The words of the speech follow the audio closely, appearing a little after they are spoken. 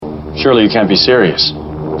Surely you can't be serious.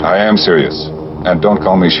 I am serious. And don't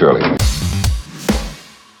call me Shirley.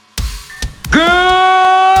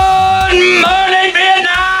 Good morning,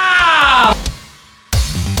 Vietnam!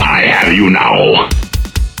 I have you now.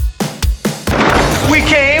 We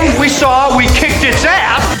came, we saw, we kicked its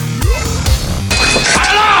ass.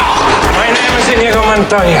 Hello! My name is Inigo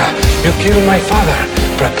Montoya. You killed my father.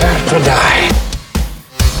 Prepare to die.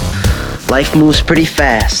 Life moves pretty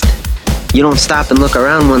fast. You don't stop and look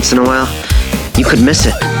around once in a while, you could miss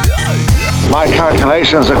it. My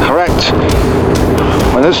calculations are correct.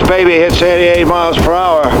 When this baby hits 88 miles per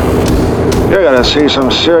hour, you're gonna see some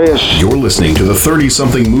serious... You're listening to the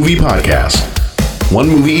 30-something movie podcast. One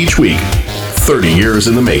movie each week, 30 years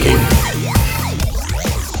in the making.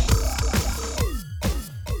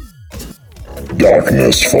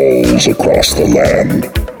 Darkness falls across the land.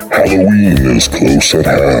 Halloween is close at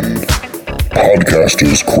hand.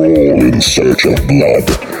 Podcasters crawl in search of blood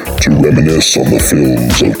to reminisce on the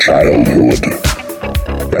films of childhood.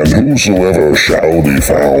 And whosoever shall be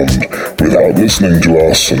found without listening to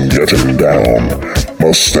us and getting down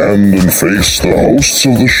must stand and face the hosts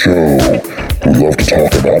of the show who love to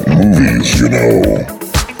talk about movies, you know.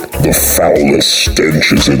 The foulest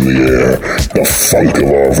stench is in the air, the funk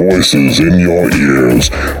of our voices in your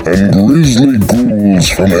ears, and grisly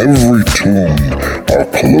ghouls from every tomb are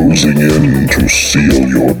closing in to seal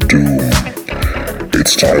your doom.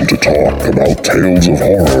 It's time to talk about tales of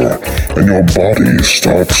horror, and your body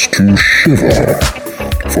starts to shiver,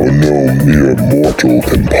 for no mere mortal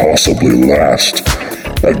can possibly last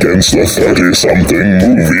against the 30-something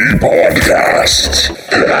movie podcast.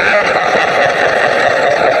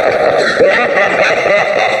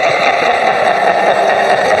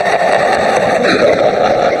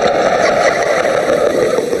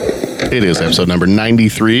 It is episode number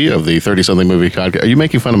 93 of the 30-something movie podcast. Are you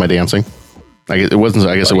making fun of my dancing? I guess it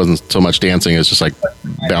wasn't so much dancing. It's just like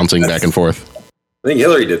bouncing back and forth. I think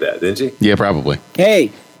Hillary did that, didn't she? Yeah, probably.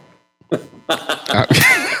 Hey.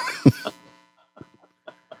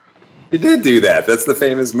 You did do that. That's the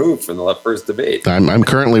famous move from the first debate. I'm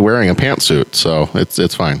currently wearing a pantsuit, so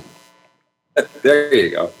it's fine. There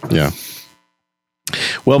you go. Yeah.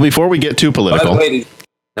 Well, before we get too political.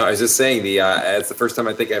 No, I was just saying it's the first time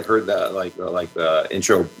I think I've heard that like the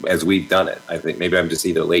intro as we've done it. I think maybe I'm just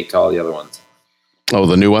either late to all the other ones. Oh,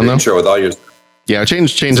 the new one though? Intro with all your. Yeah,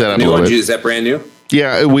 change that up a little bit. Is that brand new?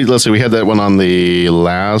 Yeah, let's see. We had that one on the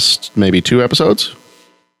last maybe 2 episodes.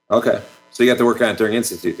 Okay, so you got to work on it during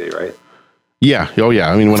Institute Day, right? Yeah. Oh, yeah.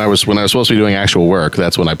 I mean, when I was supposed to be doing actual work,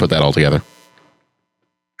 that's when I put that all together.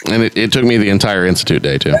 And it took me the entire Institute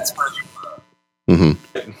Day too. That's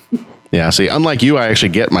Mm-hmm. Yeah. See, unlike you, I actually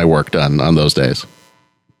get my work done on those days.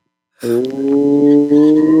 Mm-hmm.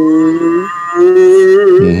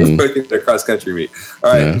 Their cross country meet.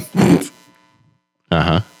 All right.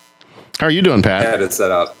 Yeah. How are you doing, Pat? I had it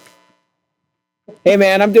set up. Hey,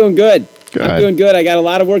 man, I'm doing good. Good. I'm doing good. I got a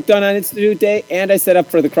lot of work done on Institute Day, and I set up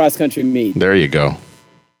for the cross country meet. There you go.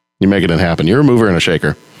 You're making it happen. You're a mover and a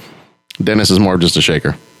shaker. Dennis is more just a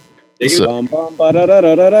shaker. So,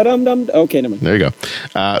 okay, never mind. There you go.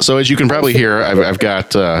 So as you can probably hear, I've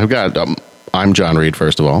got I'm John Reed,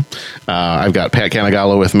 first of all. I've got Pat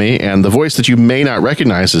Canigallo with me, and the voice that you may not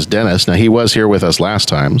recognize is Dennis. Now, he was here with us last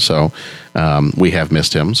time, so we have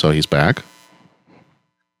missed him, so he's back. I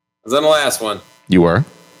was on the last one. You were?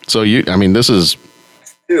 So this is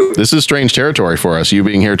strange territory for us, you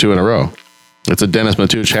being here 2 in a row. It's a Dennis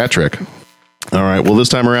Matuch hat trick. All right, well, this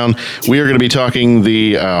time around, we are going to be talking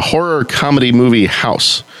the horror comedy movie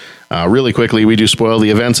House. Really quickly, we do spoil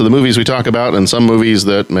the events of the movies we talk about and some movies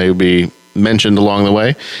that may be mentioned along the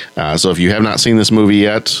way. So if you have not seen this movie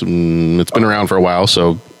yet, it's been around for a while,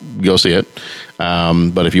 so go see it.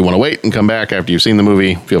 But if you want to wait and come back after you've seen the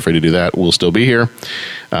movie, feel free to do that. We'll still be here.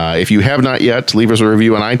 If you have not yet, leave us a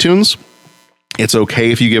review on iTunes. It's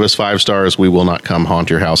okay if you give us 5 stars. We will not come haunt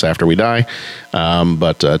your house after we die.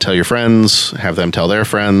 But tell your friends, have them tell their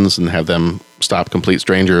friends, and have them stop complete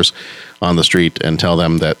strangers on the street and tell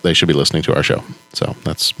them that they should be listening to our show. So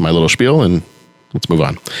that's my little spiel, and let's move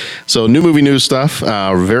on. So new movie news stuff,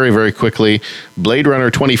 very, very quickly. Blade Runner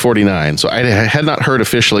 2049. So I had not heard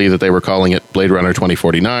officially that they were calling it Blade Runner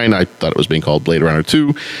 2049. I thought it was being called Blade Runner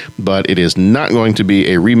 2, but it is not going to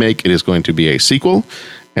be a remake. It is going to be a sequel.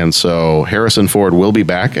 And so Harrison Ford will be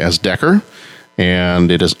back as Deckard. And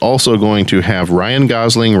it is also going to have Ryan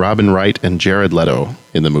Gosling, Robin Wright, and Jared Leto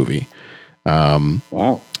in the movie.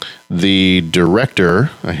 Wow. The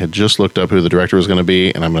director, I had just looked up who the director was going to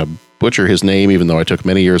be, and I'm going to butcher his name, even though I took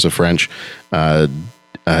many years of French.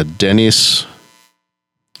 Denis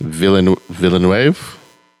Villeneuve.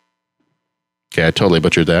 Okay, I totally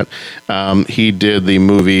butchered that. He did the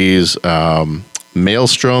movies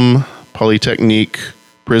Maelstrom, Polytechnique,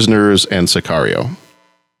 Prisoners, and Sicario.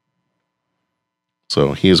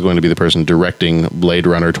 So he is going to be the person directing Blade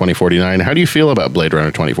Runner 2049. How do you feel about Blade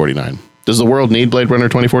Runner 2049? Does the world need Blade Runner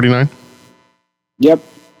 2049? Yep.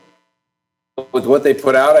 With what they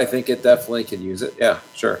put out, I think it definitely could use it. Yeah,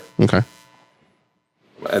 sure. Okay.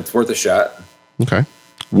 It's worth a shot. Okay.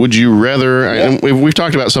 Would you rather, and we've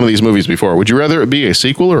talked about some of these movies before, would you rather it be a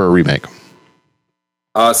sequel or a remake?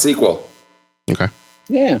 Sequel. Okay.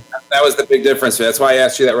 Yeah. That was the big difference. That's why I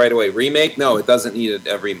asked you that right away. Remake? No, it doesn't need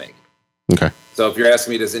a remake. Okay. So if you're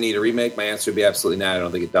asking me, does it need a remake? My answer would be absolutely not. I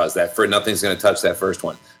don't think it does. Nothing's going to touch that first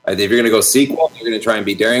one. If you're going to go sequel, you're going to try and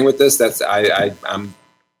be daring with this. I'm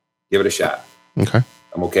give it a shot. Okay.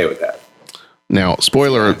 I'm okay with that. Now,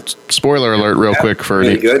 spoiler alert, real quick for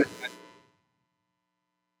really good.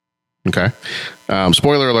 Okay.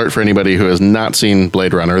 Spoiler alert for anybody who has not seen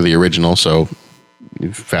Blade Runner, the original. So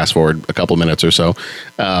fast forward a couple minutes or so.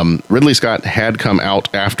 Ridley Scott had come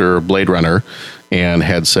out after Blade Runner and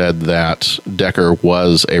had said that Decker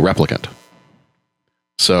was a replicant.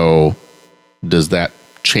 So does that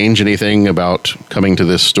change anything about coming to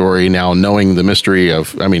this story now, knowing the mystery of,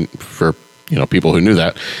 for people who knew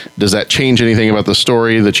that, does that change anything about the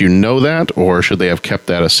story that you know that, or should they have kept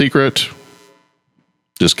that a secret?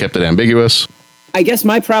 Just kept it ambiguous? I guess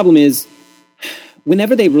my problem is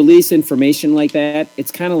whenever they release information like that,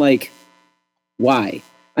 it's kind of like, why?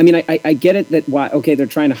 I mean, I get it that why, okay, they're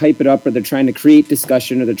trying to hype it up or they're trying to create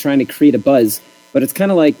discussion or they're trying to create a buzz, but it's kind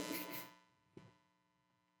of like,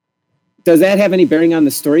 does that have any bearing on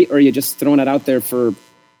the story, or are you just throwing it out there for,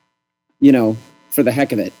 for the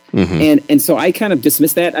heck of it? Mm-hmm. And so I kind of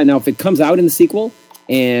dismiss that. I know if it comes out in the sequel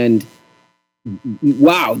and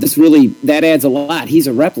wow, that adds a lot. He's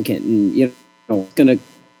a replicant and,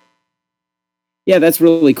 that's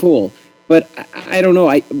really cool. But I don't know.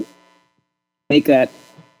 I make that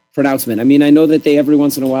pronouncement. I mean, I know that every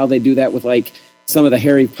once in a while they do that with like some of the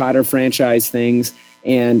Harry Potter franchise things.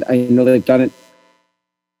 And I know they've done it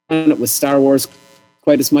with Star Wars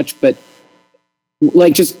quite as much, but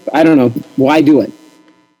like, just, I don't know, why do it?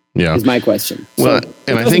 Yeah. Is my question. Well, so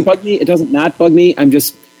and I think bug me. It doesn't not bug me. I'm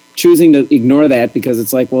just choosing to ignore that because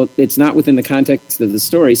it's like, well, it's not within the context of the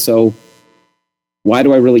story. So why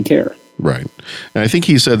do I really care? Right. And I think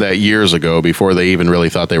he said that years ago before they even really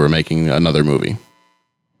thought they were making another movie.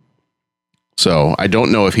 So I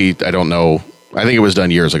don't know. I think it was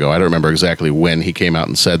done years ago. I don't remember exactly when he came out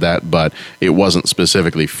and said that, but it wasn't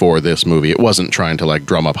specifically for this movie. It wasn't trying to like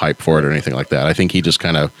drum up hype for it or anything like that. I think he just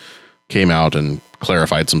kind of came out and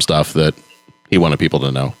clarified some stuff that he wanted people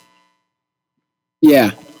to know.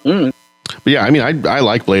 Yeah. But yeah, I mean, I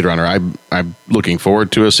like Blade Runner. I'm looking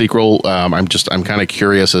forward to a sequel. I'm kind of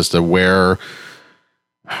curious as to where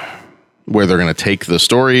they're going to take the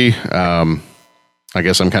story. I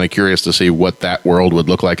guess I'm kind of curious to see what that world would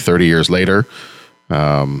look like 30 years later.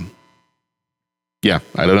 Yeah,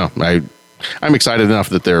 I don't know. I'm excited enough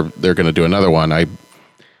that they're going to do another one.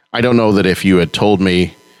 I don't know that if you had told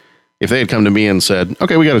me, if they had come to me and said,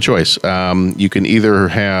 okay, we got a choice. You can either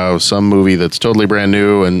have some movie that's totally brand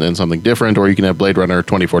new and something different, or you can have Blade Runner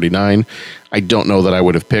 2049. I don't know that I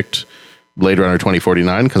would have picked Blade Runner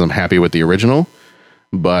 2049 because I'm happy with the original,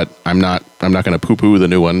 but I'm not going to poo-poo the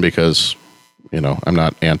new one because, I'm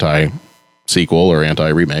not anti-sequel or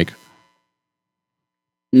anti-remake.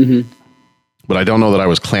 Mm-hmm. But I don't know that I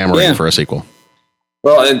was clamoring for a sequel.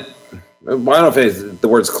 Well, and I don't know if the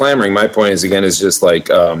words clamoring. My point is just like,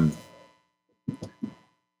 I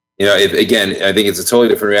think it's a totally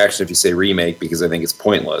different reaction if you say remake because I think it's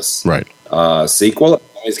pointless. Right. Sequel,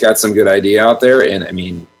 it's got some good idea out there, and I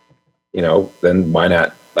mean, then why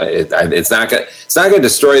not? It's not going to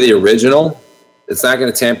destroy the original. It's not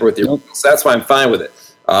going to tamper with the original. So that's why I'm fine with it.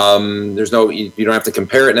 There's no, you don't have to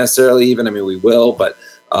compare it necessarily. Even, I mean, we will, but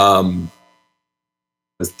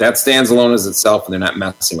that stands alone as itself, and they're not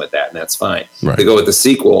messing with that, and that's fine. Right. To go with the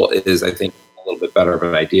sequel is, I think, a little bit better of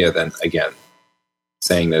an idea than, again,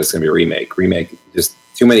 saying that it's going to be a remake. Remake, just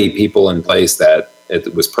too many people in place that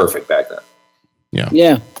it was perfect back then. Yeah.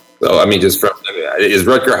 Yeah. So, I mean, is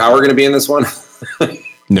Rutger Hauer going to be in this one?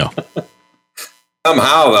 No.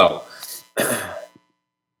 Somehow, though.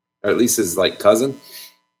 Or at least his, cousin?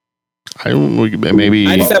 Maybe.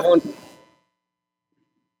 I just have one.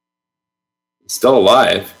 Still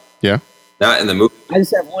alive. Yeah. Not in the movie. I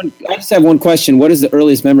just have one question. What is the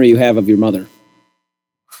earliest memory you have of your mother?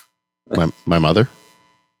 My mother?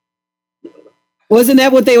 Wasn't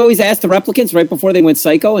that what they always asked the replicants right before they went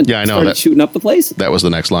psycho and started shooting up the place? That was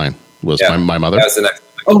the next line. My mother? That's the next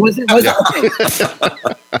line. Oh, was it? Okay.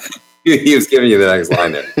 He was giving you the next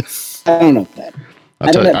line there. I don't know that.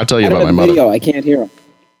 I'll tell you about my mother. Video. I can't hear him.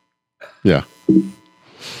 Yeah.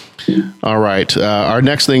 All right. Our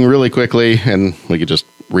next thing really quickly, and we could just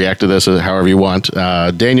react to this however you want.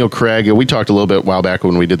 Daniel Craig, we talked a little bit a while back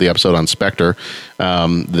when we did the episode on Spectre,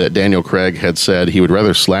 that Daniel Craig had said he would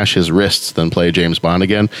rather slash his wrists than play James Bond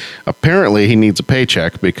again. Apparently, he needs a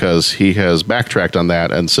paycheck because he has backtracked on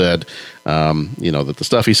that and said, that the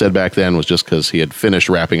stuff he said back then was just because he had finished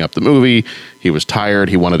wrapping up the movie. He was tired.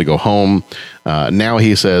 He wanted to go home. Now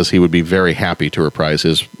he says he would be very happy to reprise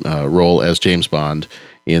his role as James Bond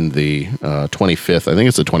in the 25th, I think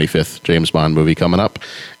it's the 25th James Bond movie coming up.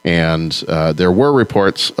 And there were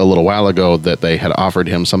reports a little while ago that they had offered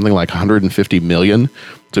him something like $150 million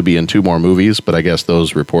to be in 2 more movies, but I guess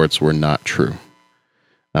those reports were not true.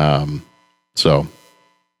 So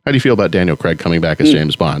how do you feel about Daniel Craig coming back as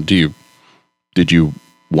James Bond? Did you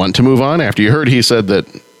want to move on after you heard he said that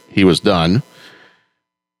he was done?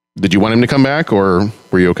 Did you want him to come back, or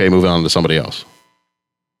were you okay moving on to somebody else?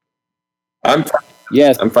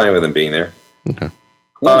 Yes, I'm fine with him being there. Okay. I'm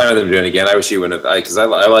fine with him doing it again. I wish he wouldn't have, because I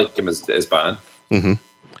like him as Bond. Mm-hmm.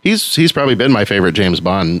 He's probably been my favorite James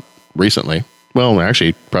Bond recently. Well,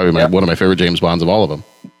 actually, probably one of my favorite James Bonds of all of them.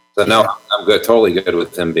 So no, I'm good, totally good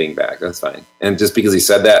with him being back. That's fine. And just because he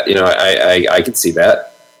said that, I could see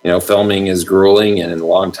that. Filming is grueling and a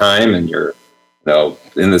long time, and you're,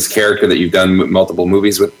 in this character that you've done multiple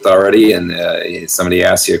movies with already, and somebody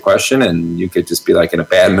asks you a question, and you could just be like in a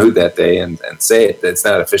bad mood that day and say it. It's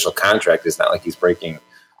not an official contract. It's not like he's breaking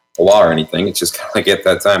the law or anything. It's just kind of like at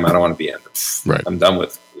that time, I don't want to be in. Right. I'm done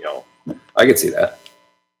with, I could see that.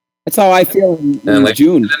 That's how I feel in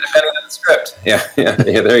June. Depending on the script. Yeah.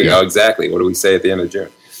 There you go. Exactly. What do we say at the end of June?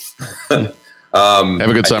 Have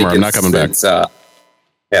a good summer. I'm not coming back.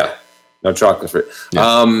 No chocolate fruit.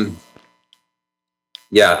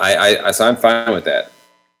 Yeah. So I'm fine with that.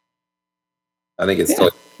 I think it's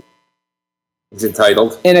it's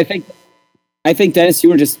entitled. And I think Dennis, you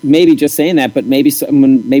were just saying that, but maybe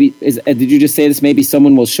did you just say this? Maybe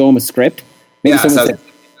someone will show him a script. Maybe the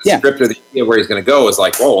script or the idea where he's going to go is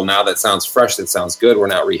like, whoa, now that sounds fresh. That sounds good. We're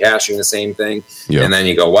not rehashing the same thing. Yep. And then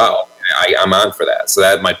you go, wow, I'm on for that. So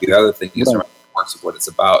that might be the other thing is works of what it's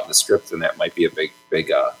about in the script, and that might be a big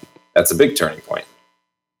that's a big turning point.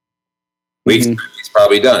 He's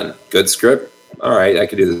probably done. Good script. All right, I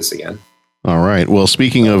could do this again. All right. Well,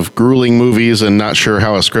 speaking of grueling movies and not sure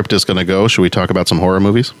how a script is going to go, should we talk about some horror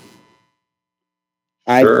movies?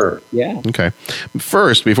 Sure. Yeah. Okay.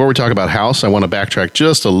 First, before we talk about House, I want to backtrack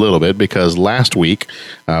just a little bit because last week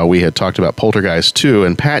we had talked about Poltergeist 2,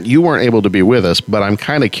 and Pat, you weren't able to be with us, but I'm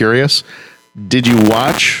kind of curious. Did you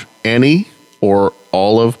watch any or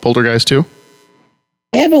all of Poltergeist 2?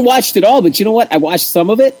 I haven't watched it all, but you know what? I watched some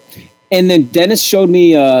of it, and then Dennis showed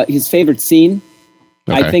me his favorite scene.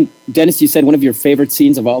 Okay. I think, Dennis, you said one of your favorite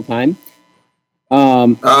scenes of all time.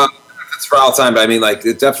 It's for all time, but I mean, like,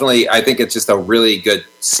 it definitely, I think it's just a really good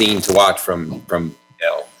scene to watch from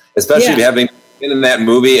especially having been in that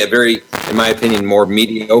movie, a very, in my opinion, more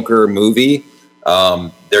mediocre movie.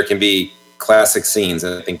 There can be classic scenes,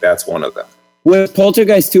 and I think that's one of them. Was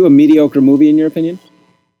Poltergeist 2 a mediocre movie, in your opinion?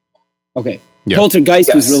 Okay. Yeah.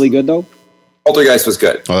 Poltergeist was really good, though? Poltergeist was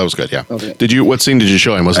good. Oh, that was good, yeah. Okay. What scene did you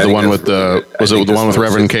show him? Was it the one with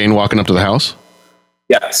Reverend Kane walking up to the house?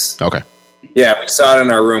 Yes. Okay. Yeah, we saw it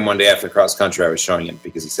in our room one day after cross country. I was showing him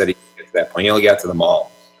because he said he could get to that point. He only got to the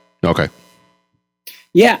mall. Okay.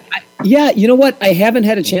 Yeah. You know what? I haven't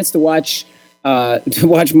had a chance to watch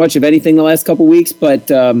much of anything the last couple weeks, but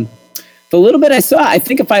the little bit I saw, I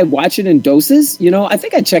think if I watch it in doses, I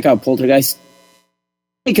think I'd check out Poltergeist.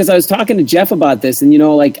 Because I was talking to Jeff about this, and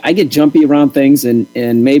I get jumpy around things, and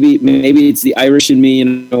maybe it's the Irish in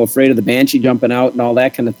me, afraid of the banshee jumping out and all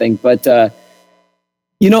that kind of thing. But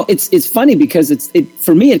it's funny because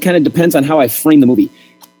for me it kind of depends on how I frame the movie.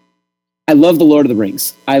 I love The Lord of the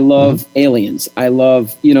Rings. I love Aliens. I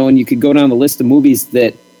love and you could go down the list of movies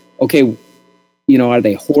that are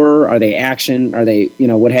they horror? Are they action? Are they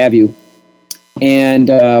what have you?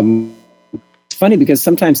 And funny because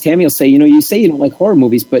sometimes Tammy will say, you say you don't like horror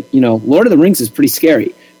movies, but Lord of the Rings is pretty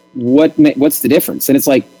scary. What's the difference? And it's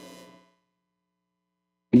like,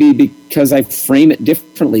 maybe because I frame it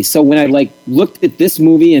differently. So when I looked at this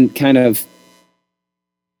movie and kind of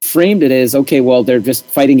framed it as, okay, well, they're just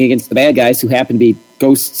fighting against the bad guys who happen to be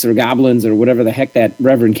ghosts or goblins or whatever the heck that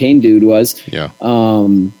Reverend Kane dude was. Yeah.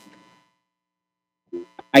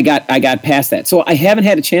 I got past that. So I haven't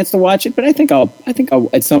had a chance to watch it, but I think I'll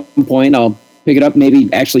at some point I'll pick it up, maybe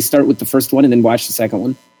actually start with the first one and then watch the second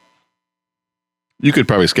one. You could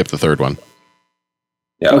probably skip the third one.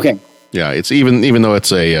 Yeah. Okay. Yeah, it's even though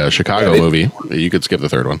it's a Chicago movie, you could skip the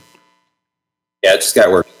third one. Yeah, it just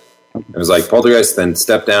got worse. It was like Poltergeist, then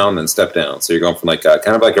step down, then step down. So you're going from like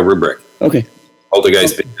kind of like a rubric. Okay.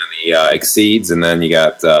 Poltergeist being the exceeds, and then you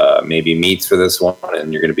got maybe meets for this one,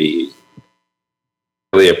 and you're going to be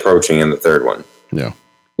really approaching in the third one. Yeah.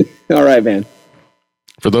 All right, man.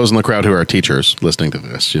 For those in the crowd who are teachers listening to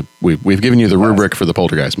this, we've given you the rubric for the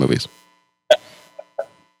Poltergeist movies.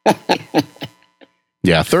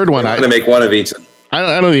 Yeah, third one. I'm going to make one of each.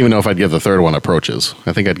 I don't even know if I'd give the third one approaches.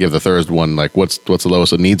 I think I'd give the third one like what's the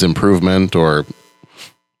lowest? It needs improvement or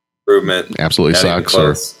improvement. Absolutely sucks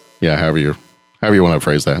or however you want to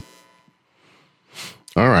phrase that.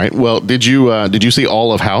 All right. Well, did you see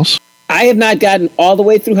all of House? I have not gotten all the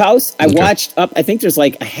way through House. I watched up. I think there's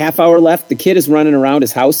like a half hour left. The kid is running around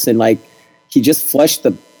his house and like he just flushed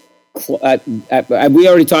the. We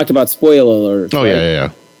already talked about spoiler alert. Oh, right? Yeah.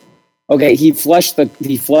 Okay, he flushed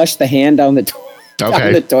the hand down the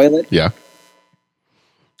down the toilet. Yeah.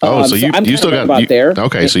 Oh, so you still got there.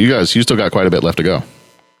 Okay, so you still got quite a bit left to go.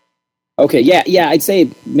 Okay, yeah, I'd say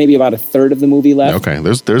maybe about a third of the movie left. Okay,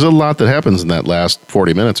 there's a lot that happens in that last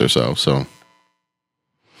 40 minutes or so. So,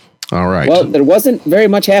 all right. Well, there wasn't very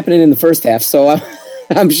much happening in the first half, so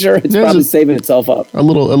I'm sure it's probably saving itself up. A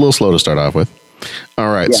little slow to start off with. All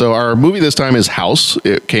right, so our movie this time is House.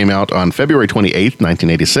 It came out on February 28th,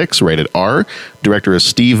 1986, rated R. Director is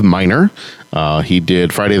Steve Miner. He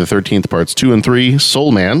did Friday the 13th, parts 2 and 3,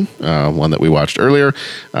 Soul Man, one that we watched earlier,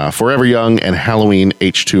 Forever Young, and Halloween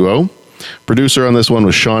H2O. Producer on this one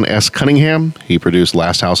was Sean S. Cunningham. He produced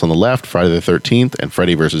Last House on the Left, Friday the 13th, and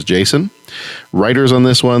Freddy vs. Jason. Writers on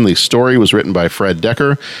this one, the story was written by Fred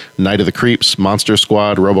Decker, Night of the Creeps, Monster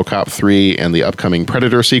Squad, RoboCop 3, and the upcoming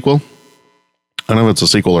Predator sequel. I don't know if it's a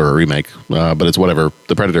sequel or a remake, but it's whatever,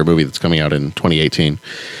 the Predator movie that's coming out in 2018.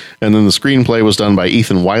 And then the screenplay was done by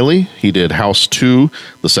Ethan Wiley. He did House 2,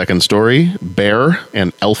 The Second Story, Bear,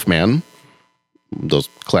 and Elfman. Those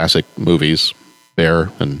classic movies,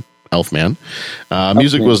 Bear and Elfman.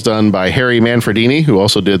 Music was done by Harry Manfredini, who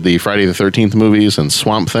also did the Friday the 13th movies and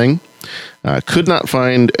Swamp Thing. Could not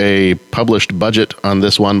find a published budget on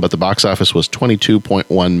this one, but the box office was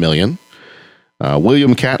 $22.1 million.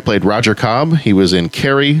 William Catt played Roger Cobb. He was in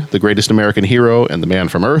Carrie, The Greatest American Hero, and The Man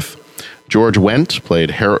from Earth. George Wendt played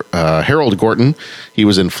Harold Gorton. He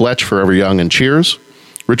was in Fletch, Forever Young, and Cheers.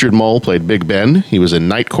 Richard Mole played Big Ben. He was in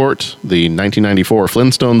Night Court, the 1994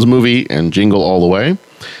 Flintstones movie, and Jingle All the Way.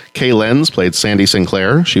 Kay Lenz played Sandy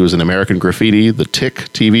Sinclair. She was in American Graffiti, The Tick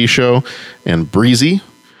TV show, and Breezy.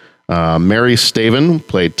 Mary Staven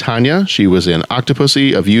played Tanya. She was in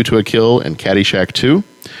Octopussy, A View to a Kill, and Caddyshack 2.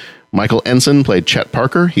 Michael Ensign played Chet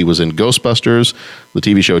Parker. He was in Ghostbusters, the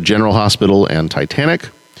TV show General Hospital, and Titanic.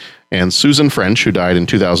 And Susan French, who died in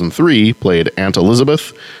 2003, played Aunt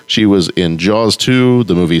Elizabeth. She was in Jaws 2,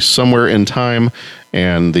 the movie Somewhere in Time,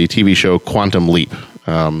 and the TV show Quantum Leap.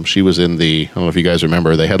 She was in I don't know if you guys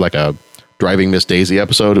remember, they had like a Driving Miss Daisy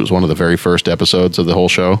episode. It was one of the very first episodes of the whole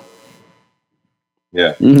show.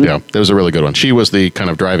 Yeah. Mm-hmm. Yeah, that was a really good one. She was the kind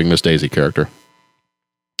of Driving Miss Daisy character.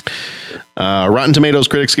 Rotten Tomatoes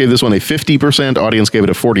critics gave this one a 50%. Audience gave it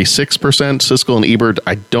a 46%. Siskel and Ebert,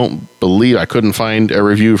 I couldn't find a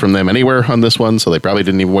review from them anywhere on this one, so they probably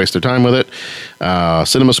didn't even waste their time with it.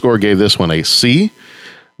 CinemaScore gave this one a C.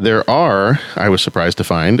 There are, I was surprised to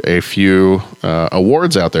find, a few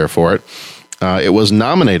awards out there for it. It was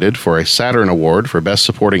nominated for a Saturn Award for Best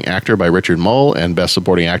Supporting Actor by Richard Mole and Best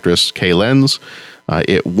Supporting Actress Kay Lenz.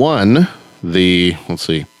 It won the,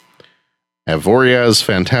 Avoriaz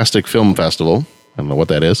Fantastic Film Festival. I don't know what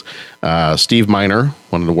that is. Steve Miner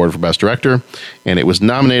won an award for Best Director, and it was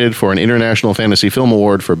nominated for an International Fantasy Film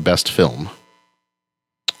Award for Best Film.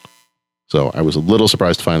 So I was a little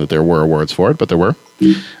surprised to find that there were awards for it, but there were.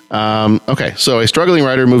 Okay, so a struggling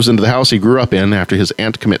writer moves into the house he grew up in after his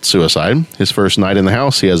aunt commits suicide. His first night in the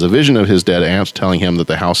house, he has a vision of his dead aunt telling him that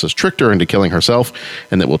the house has tricked her into killing herself,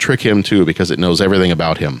 and that will trick him too because it knows everything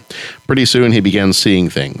about him. Pretty soon, he begins seeing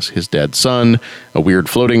things. His dead son, a weird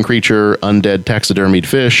floating creature, undead taxidermied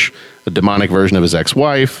fish, a demonic version of his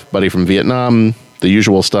ex-wife, buddy from Vietnam, the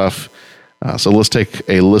usual stuff. So let's take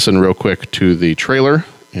a listen real quick to the trailer,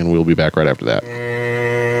 and we'll be back right after that.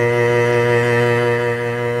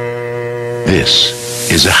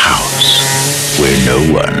 This is a house where no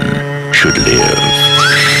one should live.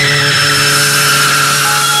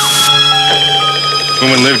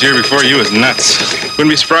 Woman lived here before you was nuts. Wouldn't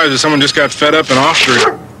be surprised if someone just got fed up and offed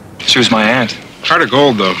her. She was my aunt. Heart of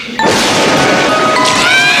gold, though.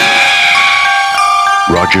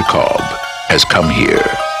 Roger Cobb has come here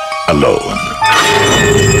alone.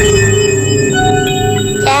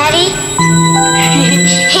 Daddy?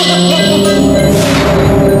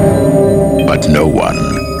 that no one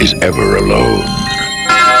is ever alone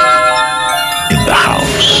in the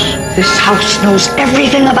house. This house knows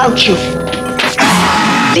everything about you.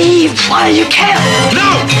 Leave while you can. No!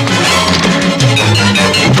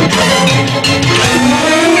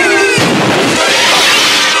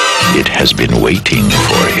 It has been waiting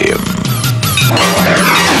for him.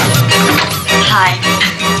 Hi.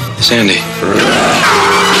 Sandy.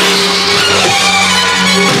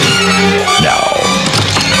 Now,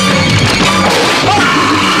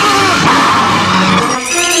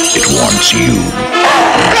 it wants you.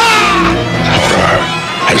 Horror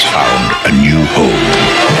has found a new home.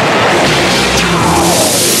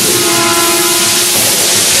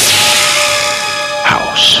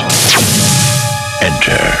 House.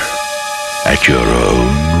 Enter at your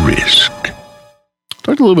own risk.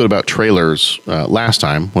 Talked a little bit about trailers last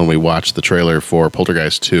time when we watched the trailer for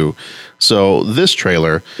Poltergeist 2. So this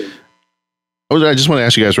trailer, I just want to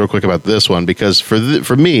ask you guys real quick about this one, because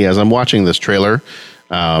for me, as I'm watching this trailer,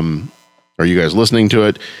 or you guys listening to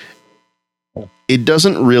it, it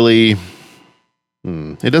doesn't really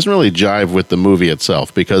jive with the movie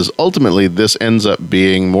itself, because ultimately this ends up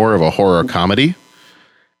being more of a horror comedy,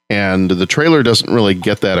 and the trailer doesn't really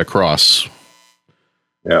get that across.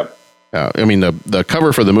 Yeah. I mean, the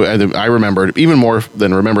cover for the movie, I remember, even more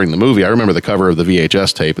than remembering the movie, I remember the cover of the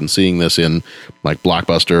VHS tape and seeing this in like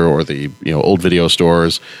Blockbuster or the old video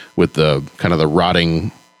stores with the kind of the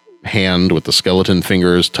rotting hand with the skeleton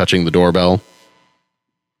fingers touching the doorbell.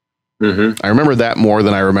 Mm-hmm. I remember that more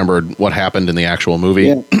than I remembered what happened in the actual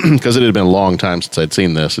movie, because it had been a long time since I'd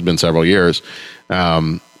seen this. It had been several years.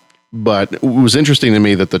 But it was interesting to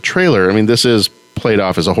me that the trailer, I mean, this is played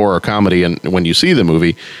off as a horror comedy and when you see the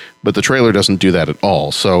movie, but the trailer doesn't do that at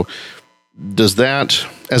all. So does that,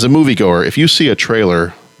 as a moviegoer, if you see a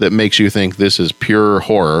trailer that makes you think this is pure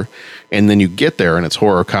horror and then you get there and it's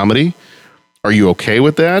horror comedy, are you okay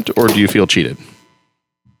with that, or do you feel cheated?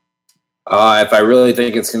 If I really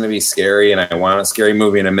think it's going to be scary and I want a scary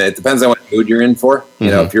movie in a minute, it depends on what mood you're in for.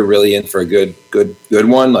 You know, if you're really in for a good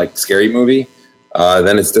one, like scary movie,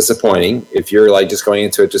 then it's disappointing. If you're like just going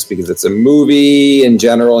into it just because it's a movie in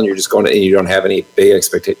general and you're just going to, and you don't have any big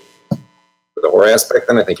expectations for the horror aspect,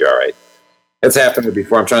 then I think you're all right. It's happened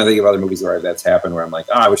before. I'm trying to think of other movies where that's happened, where I'm like,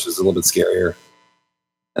 I wish it was a little bit scarier.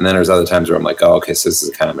 And then there's other times where I'm like, oh, okay, so this is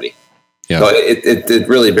a comedy. Yeah. So it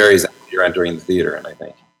really varies if you're entering the theater, and I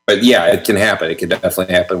think. But yeah, it can happen. It can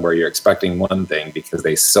definitely happen where you're expecting one thing because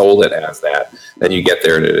they sold it as that. Then you get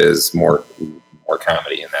there and it is more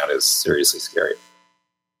comedy, and that is seriously scary.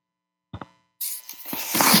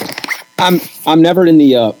 I'm never in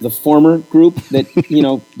the former group that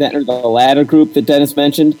that, or the latter group that Dennis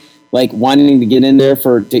mentioned, like wanting to get in there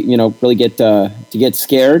really get to get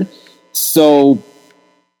scared. So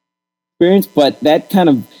experience, but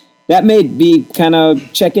that made me kind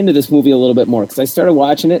of check into this movie a little bit more, because I started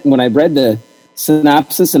watching it, and when I read the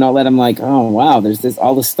synopsis and all that, I'm like, oh wow, there's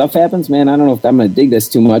all this stuff happens, man. I don't know if I'm going to dig this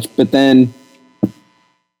too much. But then,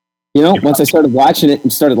 once I started watching it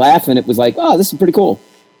and started laughing, it was like, oh, this is pretty cool.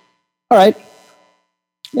 All right.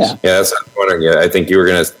 Yeah. Yeah, that's what I'm wondering. Yeah, I think you were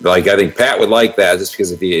going to like. I think Pat would like that, just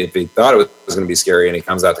because if he thought it was going to be scary and he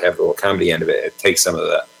comes out to have the little comedy end of it, it takes some of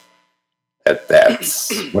that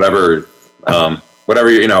whatever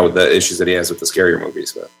the issues that he has with the scarier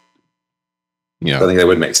movies. But yeah, I think that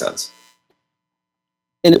would make sense.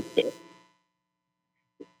 And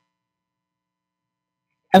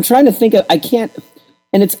I'm trying to think of, I can't,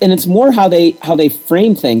 and it's more how they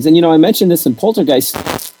frame things. And I mentioned this in Poltergeist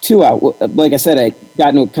 2. Like I said, I got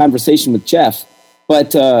into a conversation with Jeff,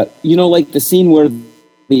 but like the scene where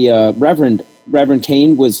the Reverend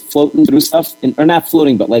Kane was floating through stuff, or not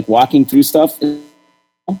floating, but like walking through stuff.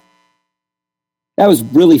 That was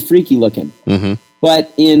really freaky looking. Mm-hmm.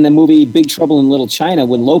 But in the movie Big Trouble in Little China,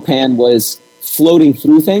 when Lopan was floating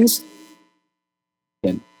through things,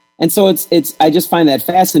 and so it's I just find that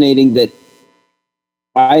fascinating. That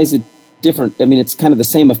why is it different? I mean, it's kind of the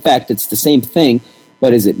same effect. It's the same thing.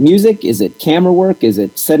 But is it music? Is it camera work? Is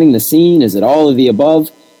it setting the scene? Is it all of the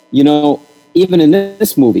above? Even in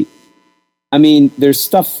this movie, I mean, there's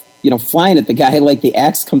stuff, flying at the guy, like the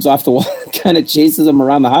axe comes off the wall, kind of chases him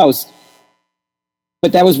around the house.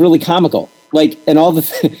 But that was really comical. Like, and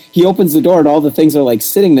he opens the door and all the things are like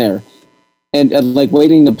sitting there and like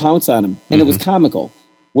waiting to pounce on him. And it was comical.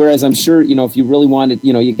 Whereas I'm sure, if you really wanted,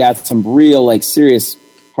 you got some real, like, serious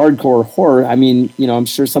hardcore horror, I mean, I'm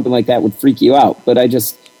sure something like that would freak you out. But I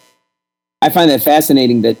find that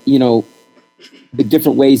fascinating that, the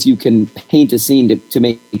different ways you can paint a scene to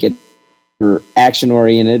make it or action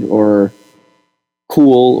oriented or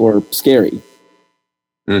cool or scary.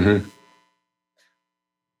 Mm-hmm.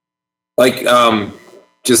 like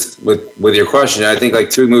just with your question, I think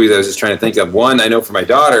like two movies I was just trying to think of. One, I know for my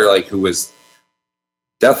daughter, like who was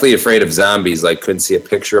deathly afraid of zombies, like couldn't see a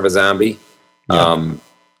picture of a zombie. Yeah.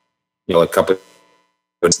 A couple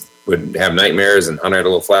would have nightmares, and Hunter had a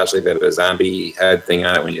little flashlight that had a zombie head thing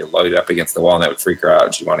on it when you load it up against the wall, and that would freak her out,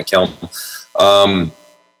 and she'd want to kill him.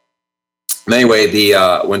 Anyway,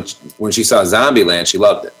 when she saw Zombieland, she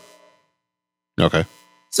loved it. Okay.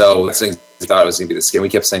 So I thought it was going to be the scary. We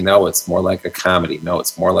kept saying, no, it's more like a comedy. No,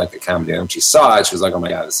 it's more like a comedy. And when she saw it, she was like, oh my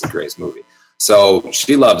God, this is the greatest movie. So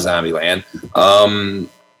she loves Zombieland.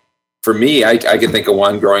 For me, I could think of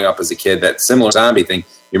one growing up as a kid, that similar zombie thing.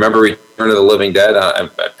 You remember Return of the Living Dead?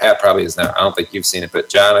 Pat probably is not. I don't think you've seen it, but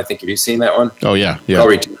John, I think, have you seen that one? Oh yeah.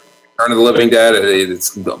 Return of the Living Dead.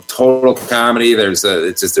 It's total comedy.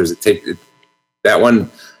 That one.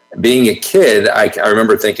 Being a kid, I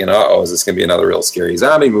remember thinking, is this going to be another real scary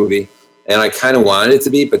zombie movie? And I kind of wanted it to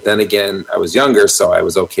be, but then again, I was younger, so I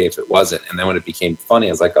was okay if it wasn't. And then when it became funny,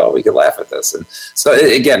 I was like, we could laugh at this. And so,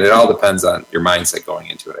 it all depends on your mindset going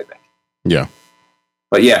into it, I think. Yeah.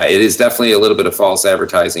 But yeah, it is definitely a little bit of false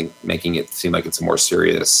advertising, making it seem like it's a more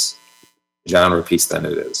serious genre piece than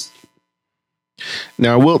it is.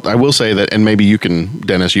 Now, I will say that, and maybe you can,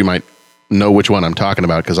 Dennis, you might know which one I'm talking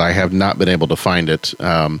about because I have not been able to find it.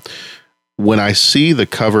 When I see the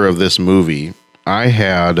cover of this movie, I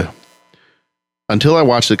had, until I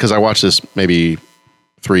watched it, because I watched this maybe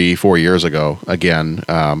 3-4 years ago again,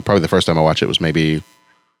 probably the first time I watched it was maybe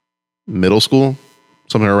middle school,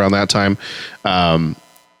 something around that time.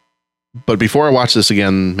 But before I watched this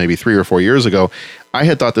again, maybe 3 or 4 years ago, I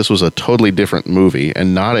had thought this was a totally different movie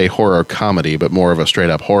and not a horror comedy, but more of a straight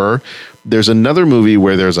up horror. There's another movie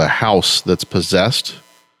where there's a house that's possessed.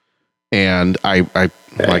 And I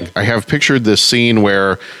have pictured this scene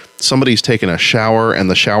where somebody's taking a shower and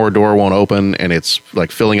the shower door won't open and it's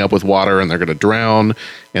like filling up with water and they're going to drown.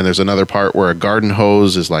 And there's another part where a garden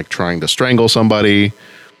hose is like trying to strangle somebody.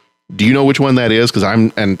 Do you know which one that is? Because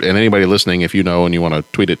and anybody listening, if you know and you want to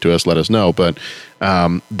tweet it to us, let us know. But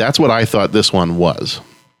that's what I thought this one was.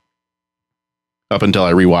 Up until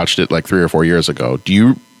I rewatched it like 3 or 4 years ago.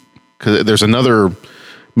 Because there's another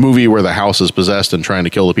movie where the house is possessed and trying to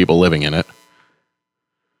kill the people living in it.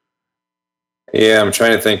 Yeah, I'm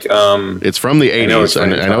trying to think. It's from the 80s.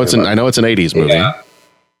 I know it's an 80s movie.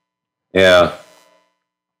 Yeah.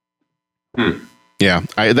 Yeah,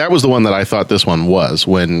 that was the one that I thought this one was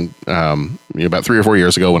when about 3 or 4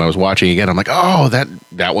 years ago when I was watching again. I'm like,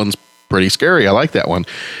 that one's pretty scary. I like that one.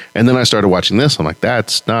 And then I started watching this. I'm like,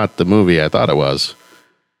 that's not the movie I thought it was.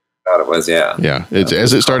 Yeah. Yeah.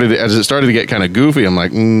 As it started to get kind of goofy, I'm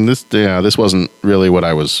like, this wasn't really what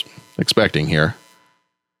I was expecting here.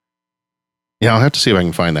 Yeah, I'll have to see if I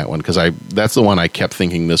can find that one because that's the one I kept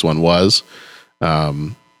thinking this one was.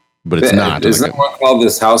 But it's not. Isn't that one called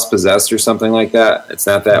This House Possessed or something like that? It's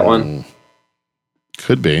not that one?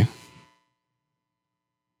 Could be.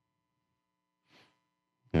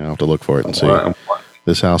 Yeah, I'll have to look for it and see.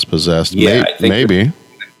 This House Possessed. Yeah, I think maybe.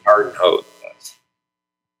 Garden Hose.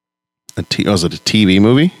 Was it a TV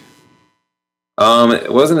movie?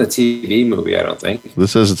 It wasn't a TV movie, I don't think.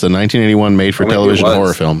 This says it's a 1981 made-for-television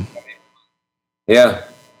horror film. Yeah.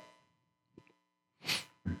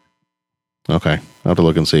 Okay, I'll have to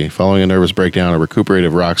look and see. Following a nervous breakdown, a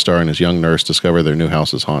recuperative rock star and his young nurse discover their new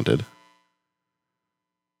house is haunted.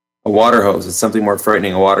 A water hose. It's something more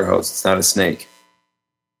frightening. A water hose. It's not a snake.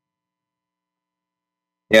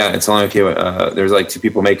 Yeah, it's only okay. There's like 2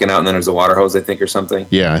 people making out, and then there's a water hose, I think, or something.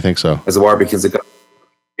 Yeah, I think so. As the water begins to go,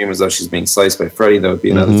 as though she's being sliced by Freddy. That would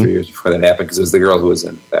be another 3 years before that happened, because it was the girl who was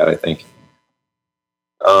in that, I think.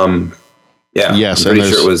 Yeah. Yes, I'm pretty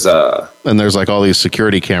sure it was. And there's like all these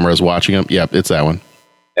security cameras watching them. Yep, it's that one.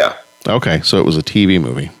 Yeah. Okay, so it was a TV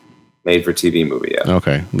movie. Made for TV movie, yeah.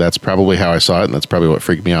 Okay, that's probably how I saw it, and that's probably what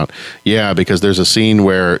freaked me out. Yeah, because there's a scene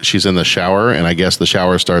where she's in the shower, and I guess the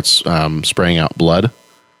shower starts spraying out blood.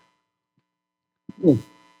 You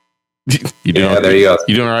doing? Yeah, there you go.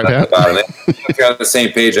 You doing all right, Pat? If you're on the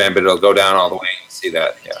same page, but it'll go down all the way. You see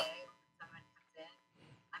that? Yeah.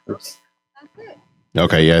 Oops.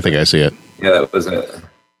 Okay, yeah, I think I see it. Yeah, that was it.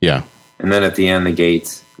 Yeah. And then at the end, the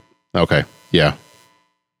gate. Okay, yeah.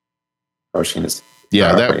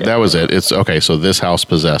 Yeah, that was it. It's okay. So This House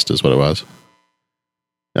Possessed is what it was.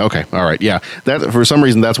 Okay, all right, yeah. That for some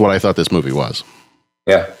reason that's what I thought this movie was.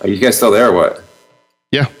 Yeah, are you guys still there or what?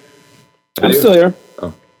 Yeah, I'm still here.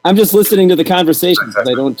 Oh. I'm just listening to the conversation.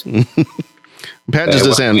 I don't. Pat just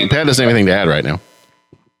doesn't. Pat doesn't have anything to add right now.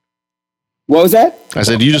 What was that? I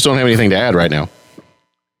said you just don't have anything to add right now.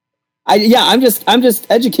 I'm just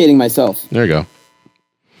educating myself. There you go.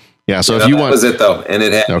 Yeah. So if you want, that was it though, and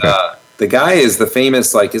it had the guy is the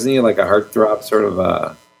famous, like, isn't he like a heartthrob sort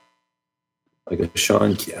of like a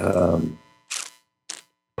Sean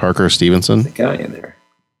Parker Stevenson? The guy in there.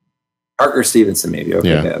 Parker Stevenson, maybe. Okay,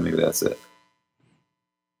 Yeah. yeah, maybe that's it.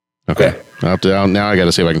 Okay. Now I got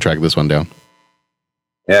to see if I can track this one down.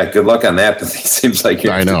 Yeah, good luck on that. But it seems like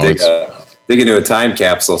you're I know, dig into a time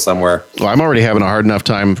capsule somewhere. Well, I'm already having a hard enough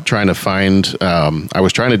time trying to find. I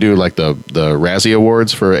was trying to do like the Razzie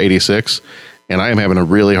Awards for '86, and I am having a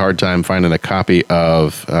really hard time finding a copy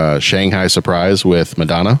of Shanghai Surprise with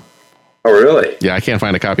Madonna. Oh, really? Yeah, I can't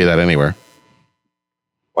find a copy of that anywhere.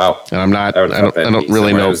 Wow. And I'm not. I don't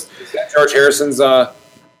really know. Is that George Harrison's?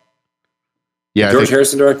 Yeah, did George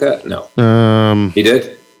Harrison direct that? No. He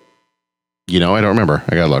did. I don't remember.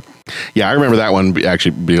 I gotta look. Yeah, I remember that one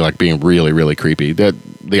actually being really, really creepy. That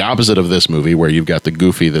the opposite of this movie, where you've got the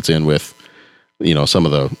goofy that's in with, some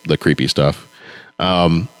of the creepy stuff.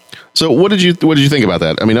 So what did you think about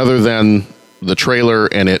that? I mean, other than the trailer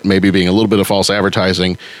and it maybe being a little bit of false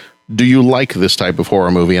advertising, do you like this type of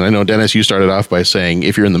horror movie? And I know, Dennis, you started off by saying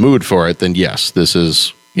if you're in the mood for it, then yes, this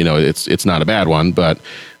is, it's not a bad one, but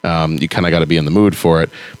you kind of got to be in the mood for it.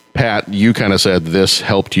 Pat, you kind of said this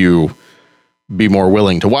helped you be more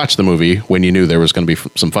willing to watch the movie when you knew there was going to be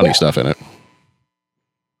some funny stuff in it.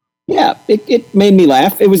 Yeah, it made me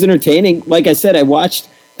laugh. It was entertaining. Like I said, I watched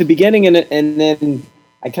the beginning and then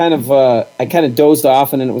I kind of dozed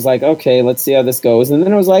off, and then it was like, okay, let's see how this goes. And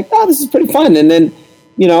then I was like, oh, this is pretty fun. And then,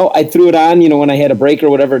 I threw it on, when I had a break or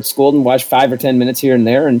whatever at school, and watched 5 or 10 minutes here and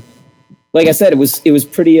there. And like I said, it was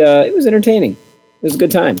pretty, it was entertaining. It was a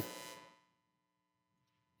good time.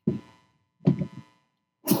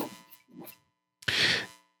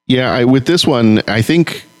 Yeah, with this one, I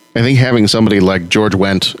think having somebody like George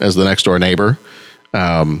Wendt as the next door neighbor,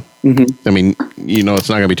 I mean, it's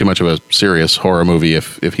not going to be too much of a serious horror movie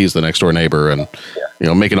if he's the next door neighbor and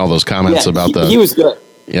making all those comments about he was good.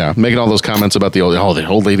 Yeah, making all those comments about the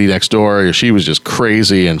old lady next door. She was just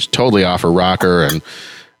crazy and totally off her rocker, and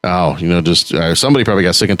somebody probably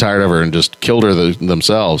got sick and tired of her and just killed her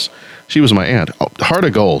themselves. She was my aunt. Heart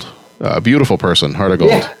of gold, beautiful person. Heart of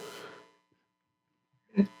gold. Yeah.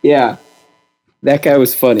 Yeah, that guy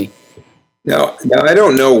was funny. Now I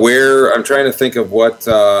don't know where. I'm trying to think of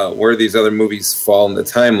where these other movies fall in the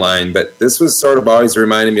timeline, but this was sort of always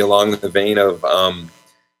reminding me along the vein of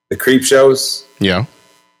the Creep shows. Yeah,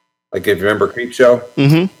 like if you remember Creep Show.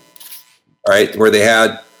 Mm-hmm. All right, where they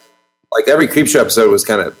had like every Creep Show episode was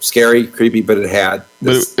kind of scary, creepy, but it had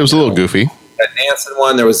this, it was a little goofy. That dancing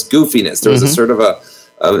one, there was goofiness. There was a sort of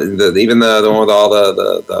even the one with all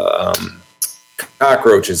the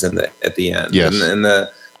cockroaches at the end. Yes. And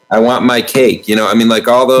the I want my cake. I mean, like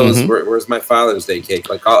all those. Where's my Father's Day cake?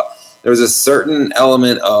 Like there was a certain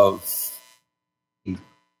element of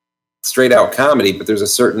straight out comedy, but there's a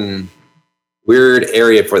certain weird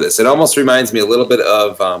area for this. It almost reminds me a little bit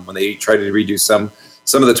of when they try to redo some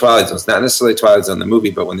of the Twilight Zones, not necessarily Twilight Zone the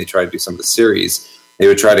movie, but when they try to do some of the series, they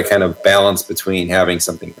would try to kind of balance between having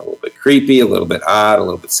something a little bit creepy, a little bit odd, a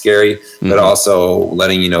little bit scary, but also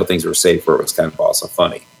letting things were safe where it was kind of also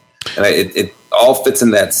funny. And it all fits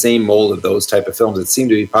in that same mold of those type of films that seemed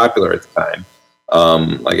to be popular at the time.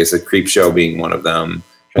 Like I said, Creep Show being one of them. I'm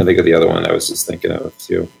trying to think of the other one I was just thinking of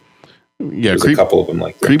too. Yeah, There's a couple of them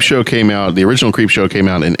like that. Creep Show came out. The original Creep Show came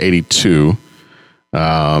out in '82.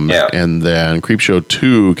 And then Creep Show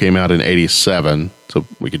 2 came out in '87. So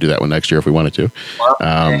we could do that one next year if we wanted to.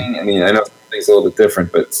 I mean, I know things a little bit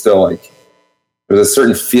different, but still, like there's a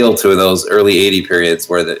certain feel to those early '80 periods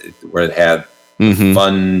where it had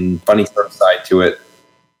funny sort of side to it,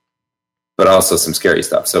 but also some scary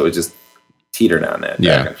stuff. So it just teetered on that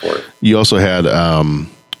back and forth. You also had,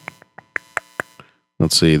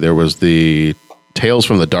 let's see, there was the Tales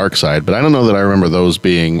from the Dark Side, but I don't know that I remember those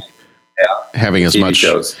being having as TV much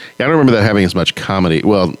shows. Yeah, I don't remember that having as much comedy.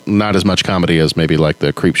 Well, not as much comedy as maybe like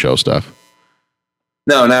the Creep Show stuff.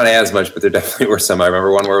 No, not as much, but there definitely were some. I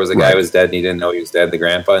remember one where it was a guy who was dead and he didn't know he was dead, the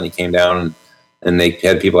grandpa, and he came down and they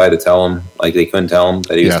had people had to tell him, like they couldn't tell him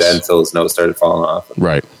that he was dead until his nose started falling off.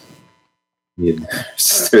 Right. I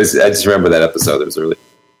just remember that episode. It was really,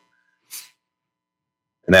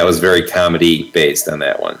 and that was very comedy based on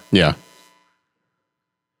that one. Yeah.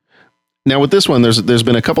 Now with this one, there's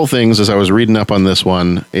been a couple things as I was reading up on this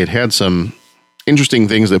one. It had some interesting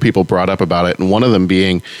things that people brought up about it, and one of them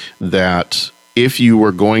being that if you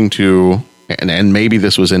were going to, and maybe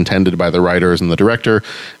this was intended by the writers and the director,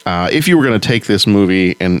 if you were going to take this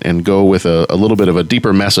movie and go with a little bit of a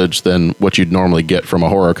deeper message than what you'd normally get from a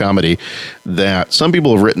horror comedy, that some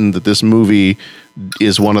people have written that this movie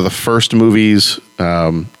is one of the first movies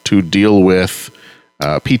to deal with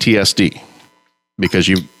PTSD, because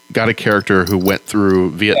got a character who went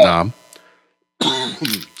through Vietnam.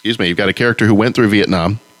 Excuse me. You've got a character who went through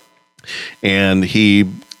Vietnam, and he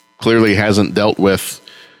clearly hasn't dealt with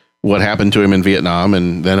what happened to him in Vietnam,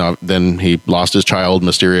 and then he lost his child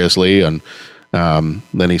mysteriously, and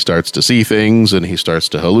then he starts to see things, and he starts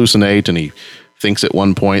to hallucinate, and he thinks at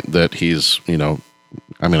one point that he's,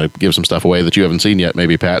 I'm going to give some stuff away that you haven't seen yet,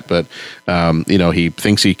 maybe, Pat, but, he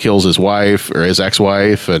thinks he kills his wife or his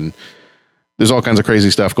ex-wife, and there's all kinds of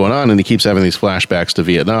crazy stuff going on, and he keeps having these flashbacks to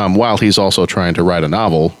Vietnam while he's also trying to write a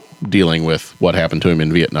novel dealing with what happened to him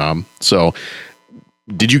in Vietnam. So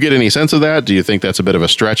did you get any sense of that? Do you think that's a bit of a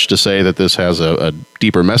stretch to say that this has a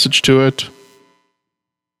deeper message to it?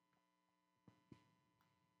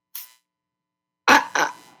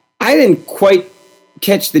 I didn't quite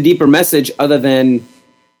catch the deeper message other than,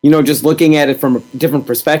 just looking at it from a different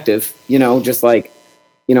perspective, just like,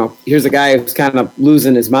 here's a guy who's kind of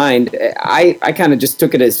losing his mind. I kind of just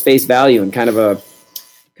took it as face value and kind of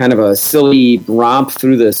a silly romp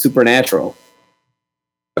through the supernatural.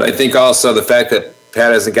 But I think also the fact that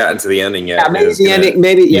Pat hasn't gotten to the ending yet. Yeah, maybe the ending.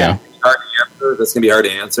 Maybe, yeah. Hard to answer. That's going to be hard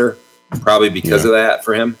to answer, probably because of that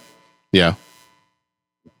for him. Yeah.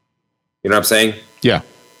 You know what I'm saying? Yeah.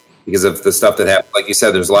 Because of the stuff that happened. Like you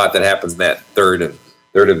said, there's a lot that happens in that third of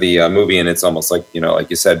the movie, and it's almost like, like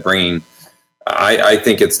you said, bringing. I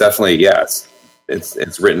think it's definitely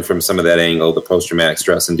it's written from some of that angle, the post-traumatic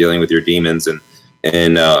stress and dealing with your demons, and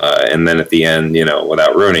then at the end,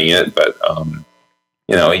 without ruining it, but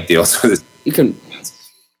he deals with it. You can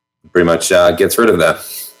pretty much gets rid of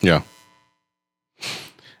that. Yeah.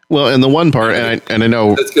 Well, and the one part, and I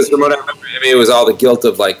know that's because from what I remember, it was all the guilt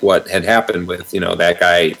of like what had happened with that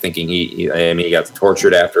guy thinking he got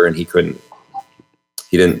tortured after, and he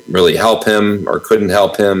didn't really help him or couldn't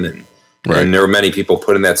help him, and there were many people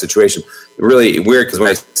put in that situation. Really weird, because when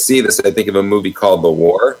I see this, I think of a movie called The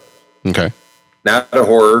War. Okay. Not a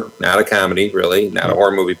horror, not a comedy, really, not a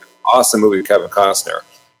horror movie. Awesome movie with Kevin Costner.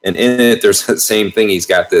 And in it, there's the same thing. He's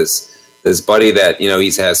got this buddy that, he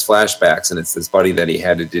has flashbacks, and it's this buddy that he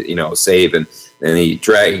had to, save, and he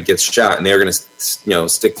gets shot, and they're going to,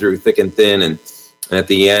 stick through thick and thin. And at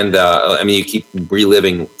the end, you keep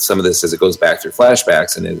reliving some of this as it goes back through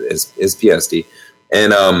flashbacks and his PSD.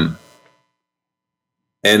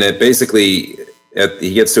 And it basically,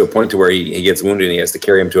 he gets to a point to where he gets wounded, and he has to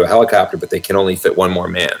carry him to a helicopter, but they can only fit one more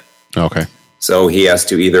man. Okay. So he has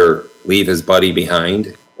to either leave his buddy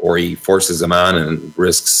behind, or he forces him on and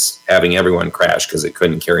risks having everyone crash because it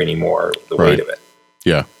couldn't carry any more the weight of it.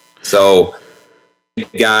 Yeah. So the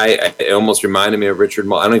guy, it almost reminded me of Richard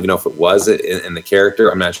Mullen. I don't even know if it was in the character.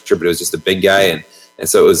 I'm not sure, but it was just a big guy. And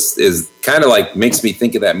so is kind of like makes me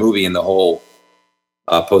think of that movie and the whole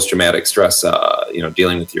post-traumatic stress,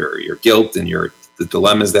 dealing with your guilt and the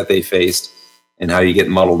dilemmas that they faced, and how you get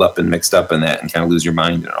muddled up and mixed up in that and kind of lose your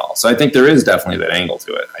mind and all. So I think there is definitely that angle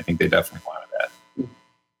to it. I think they definitely wanted that.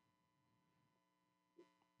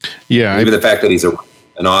 Yeah. Even the fact that he's an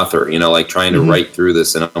author, like trying to write through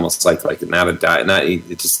this and almost like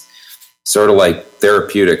it's just sort of like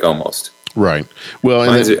therapeutic almost. Right. Well,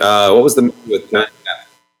 what was the movie with Johnny Depp?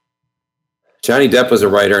 Johnny Depp was a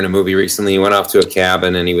writer in a movie recently. He went off to a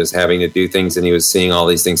cabin, and he was having to do things, and he was seeing all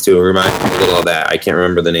these things too. It reminded me a little of that. I can't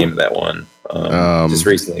remember the name of that one. Just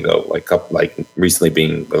recently though, recently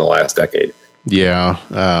being in the last decade. Yeah.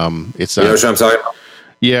 It's you know what I'm talking about?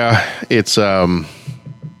 Yeah. It's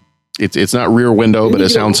not Rear Window, but it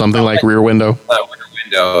sounds something like Rear Window. Not Rear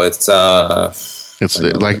Window. It's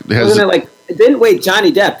like it has. Wasn't it wait,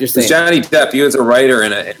 Johnny Depp? You're saying Johnny Depp? He was a writer,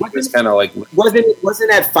 and it was kind of like wasn't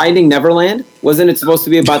that Finding Neverland? Wasn't it supposed to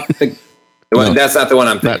be about the? No, that's not the one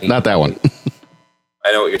I'm thinking. Not that one.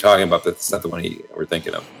 I know what you're talking about, but it's not the one we're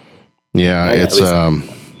thinking of. Yeah, it's not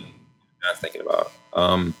thinking about.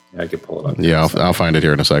 I could pull it up. Yeah, I'll find it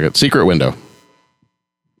here in a second. Secret Window.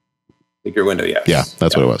 Secret Window, yes. Yeah,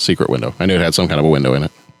 that's what it was. Secret Window. I knew it had some kind of a window in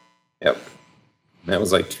it. Yep. That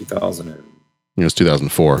was like 2000. It was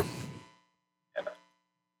 2004.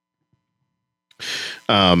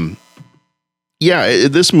 Yeah,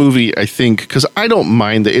 this movie, I think, because I don't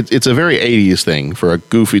mind that it's a very 80s thing for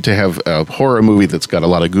to have a horror movie that's got a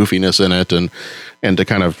lot of goofiness in it, and to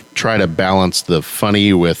kind of try to balance the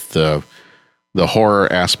funny with the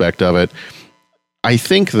horror aspect of it. I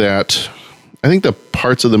think the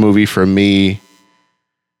parts of the movie for me,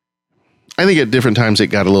 I think at different times it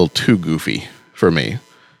got a little too goofy for me.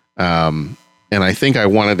 And I think I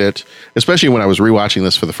wanted it, especially when I was rewatching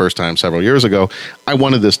this for the first time several years ago, I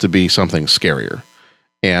wanted this to be something scarier.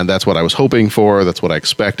 And that's what I was hoping for. That's what I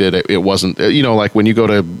expected. It wasn't, like when if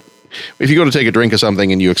you go to take a drink of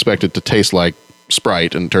something and you expect it to taste like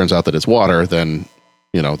Sprite and it turns out that it's water, then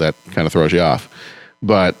that kind of throws you off.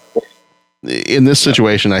 But in this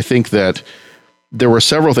situation, I think that there were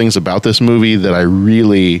several things about this movie that I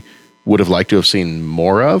really would have liked to have seen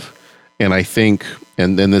more of. And I think,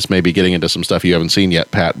 and then this may be getting into some stuff you haven't seen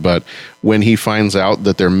yet, Pat, but when he finds out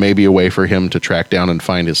that there may be a way for him to track down and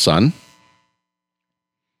find his son,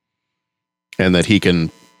 and that he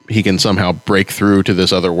can somehow break through to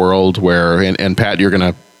this other world where, and Pat, you're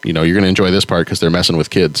going to enjoy this part because they're messing with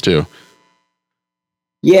kids too.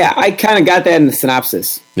 Yeah, I kind of got that in the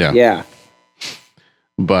synopsis. Yeah.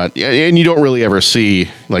 But, and you don't really ever see,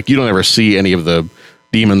 you don't ever see any of the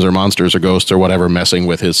demons or monsters or ghosts or whatever messing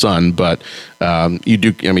with his son. But you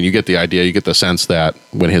do, you get the idea, you get the sense that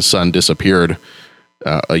when his son disappeared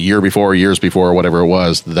years before, whatever it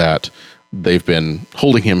was, that they've been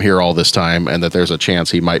holding him here all this time and that there's a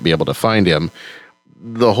chance he might be able to find him.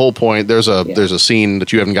 The whole point, there's a scene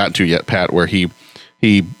that you haven't gotten to yet, Pat, where he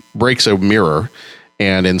breaks a mirror,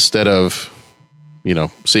 and instead of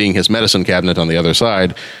seeing his medicine cabinet on the other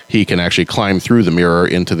side, he can actually climb through the mirror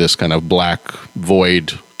into this kind of black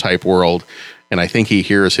void type world. And I think he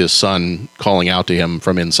hears his son calling out to him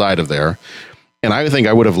from inside of there. And I think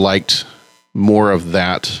I would have liked more of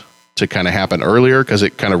that to kind of happen earlier, because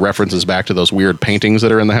it kind of references back to those weird paintings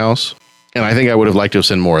that are in the house. And I think I would have liked to have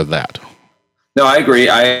seen more of that. No, I agree.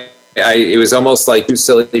 It was almost too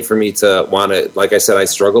silly for me to want to, like I said, I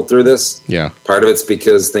struggled through this. Yeah. Part of it's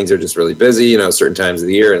because things are just really busy, certain times of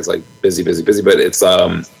the year, and it's busy, but it's,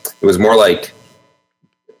 it was more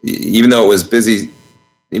even though it was busy,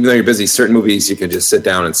 even though you're busy, certain movies you can just sit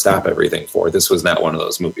down and stop everything for. This was not one of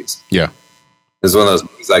those movies. Yeah. This is one of those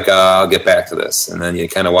movies I'll get back to this. And then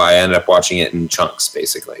I ended up watching it in chunks,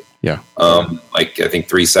 basically. Yeah. I think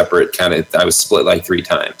 3 separate I was split 3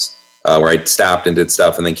 times. Where I stopped and did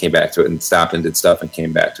stuff and then came back to it, and stopped and did stuff and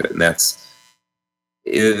came back to it. And that's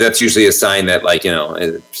usually a sign that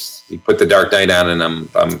you put The Dark Knight on and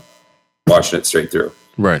I'm watching it straight through.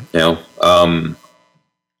 Right.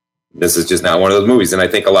 This is just not one of those movies. And I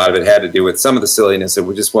think a lot of it had to do with some of the silliness.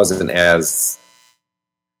 It just wasn't as,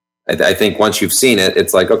 I think once you've seen it,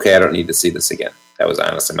 it's okay, I don't need to see this again. That was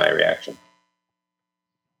honestly my reaction.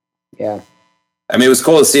 Yeah. It was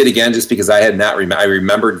cool to see it again just because I had not I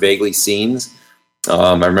remembered vaguely scenes.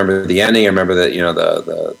 I remember the ending. I remember that,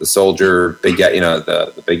 the soldier, big guy,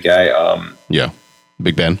 the big guy. Yeah.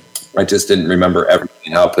 Big Ben. I just didn't remember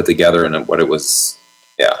everything, how it put together and what it was.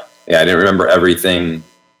 Yeah. Yeah. I didn't remember everything,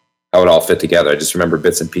 how it all fit together. I just remember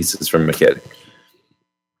bits and pieces from a kid.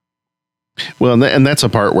 Well, and that's a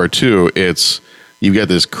part where too, you get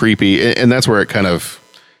this creepy, and that's where it kind of,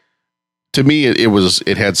 to me,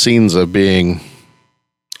 it had scenes of being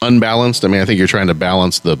unbalanced. I think you're trying to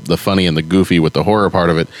balance the funny and the goofy with the horror part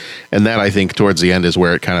of it. And that, I think, towards the end is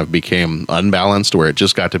where it kind of became unbalanced, where it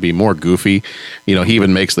just got to be more goofy. He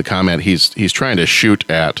even makes the comment, he's trying to shoot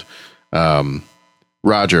at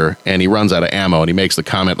Roger, and he runs out of ammo, and he makes the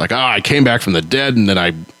comment I came back from the dead and then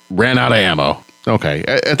I ran out of ammo. Okay.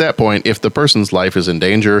 At that point, if the person's life is in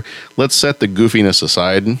danger, let's set the goofiness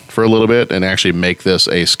aside for a little bit and actually make this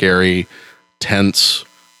a scary, tense,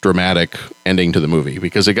 dramatic ending to the movie,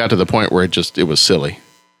 because it got to the point where it was silly.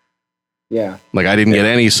 Yeah. I didn't get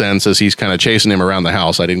any sense as he's kind of chasing him around the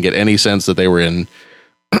house. I didn't get any sense that they were in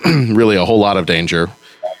really a whole lot of danger,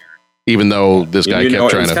 even though this guy kept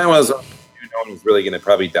trying to. Kind of no one was really going to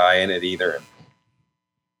probably die in it either.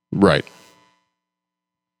 Right.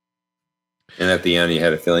 And at the end, you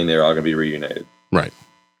had a feeling they were all going to be reunited. Right.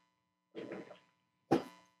 Did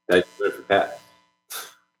I do it for Pat?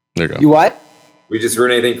 There you go. You what? We just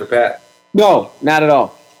ruined anything for Pat? No, not at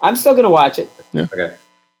all. I'm still going to watch it. Yeah. Okay.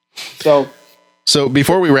 So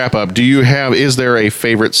before we wrap up, is there a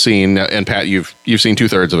favorite scene? And Pat, you've seen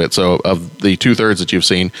 2/3 of it. So of the 2/3 that you've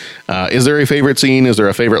seen, is there a favorite scene? Is there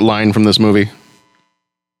a favorite line from this movie?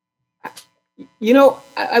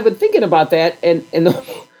 I've been thinking about that, and the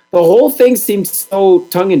whole thing seems so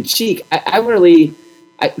tongue in cheek.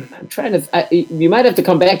 I'm trying to. You might have to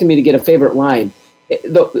come back to me to get a favorite line.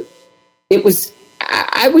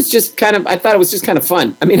 I was just kind of. I thought it was just kind of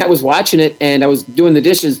fun. I was watching it and I was doing the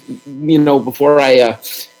dishes, before I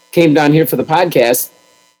came down here for the podcast.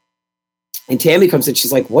 And Tammy comes in.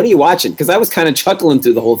 She's like, "What are you watching?" Because I was kind of chuckling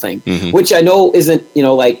through the whole thing, which I know isn't,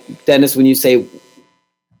 like Dennis, when you say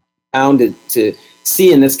bound to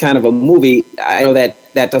see in this kind of a movie. I know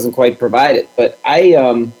that doesn't quite provide it, but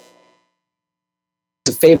the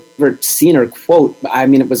favorite scene or quote.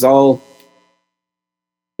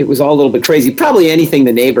 It was all a little bit crazy. Probably anything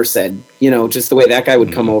the neighbor said, just the way that guy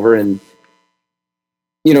would come over and,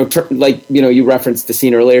 you referenced the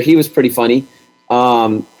scene earlier. He was pretty funny.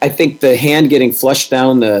 I think the hand getting flushed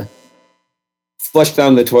down the flushed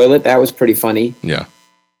down the toilet. That was pretty funny. Yeah.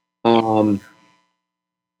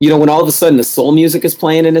 You know, when all of a sudden the soul music is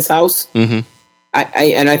playing in his house,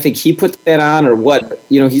 I think he put that on or what. But,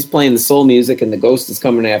 you know, he's playing the soul music and the ghost is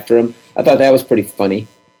coming after him. I thought that was pretty funny.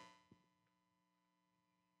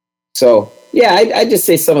 So, yeah, I'd just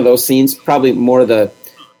say some of those scenes, probably more of the,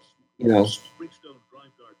 you know.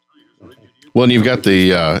 Well, and you've got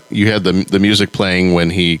you had the music playing when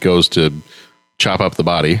he goes to chop up the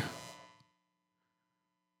body.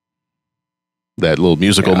 That little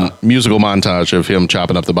musical montage of him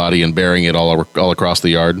chopping up the body and burying it all across the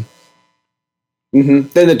yard. Then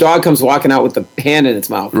the dog comes walking out with the hand in its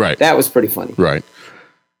mouth. Right. That was pretty funny. Right.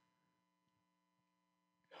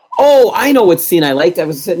 Oh, I know what scene I liked. I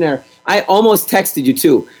was sitting there. I almost texted you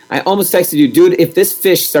too. I almost texted you, dude, if this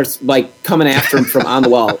fish starts like coming after him from on the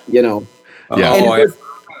wall, you know. Yeah. Oh, I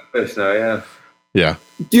fish now, yeah. Yeah.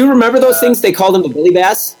 Do you remember those things? They called them the Billy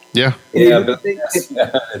Bass. Yeah. Yeah, but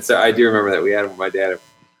I do remember that we had them with my dad.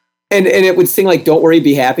 And it would sing like "Don't Worry,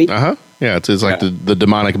 Be Happy." Yeah, it's like the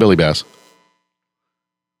demonic Billy Bass.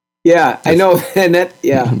 Yeah, I know, and that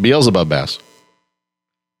Beelzebub Bass.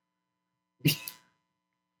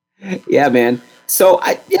 Yeah, man. So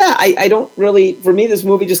I don't really. For me, this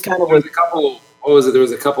movie just kind of was a couple. What was it? There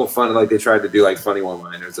was a couple of fun, like they tried to do like funny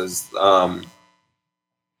one-liners.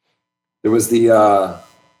 There was the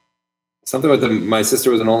something with my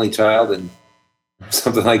sister was an only child and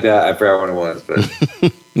something like that. I forgot what it was,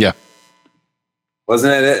 but yeah,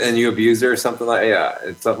 wasn't it? And you abused her or something like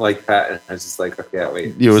it's something like that. And I was just like, okay,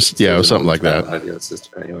 wait, it was something like that.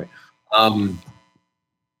 Sister, anyway.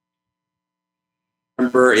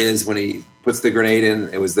 Remember is when he puts the grenade in.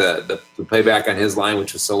 It was the playback on his line,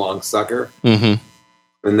 which was "So Long, Sucker." And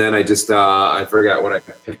then I just I forgot what I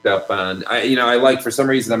picked up on. I like, for some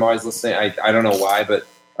reason I'm always listening. I don't know why, but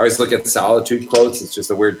I always look at Solitude quotes. It's just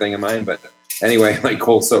a weird thing of mine. But anyway, like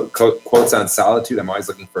quotes on Solitude, I'm always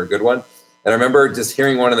looking for a good one. And I remember just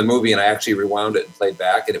hearing one in the movie, and I actually rewound it and played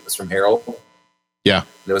back, and it was from Harold. Yeah.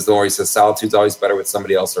 And it was the one where he says, "Solitude's always better with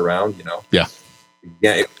somebody else around," you know? Yeah.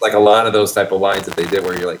 Yeah, it's like a lot of those type of lines that they did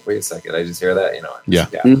where you're like, wait a second, I just hear that, you know? Yeah.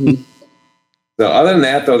 So other than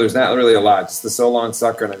that, though, there's not really a lot. Just the "So Long,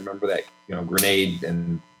 Sucker," and I remember that, you know, grenade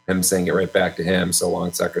and him saying it right back to him, "So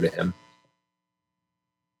long, sucker," to him.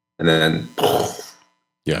 And then,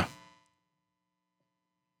 yeah.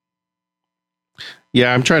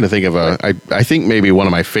 Yeah, I'm trying to think of I think maybe one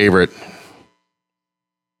of my favorite.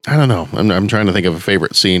 I don't know. I'm trying to think of a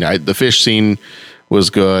favorite scene. The fish scene was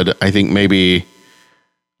good. I think maybe,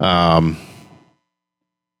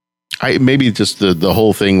 maybe just the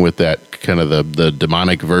whole thing with that kind of the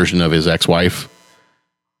demonic version of his ex-wife,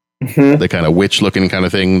 the kind of witch looking kind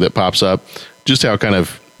of thing that pops up. Just how kind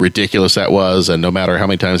of ridiculous that was, and no matter how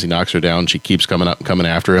many times he knocks her down, she keeps coming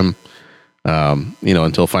after him. You know,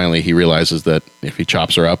 until finally he realizes that if he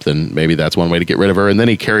chops her up, then maybe that's one way to get rid of her. And then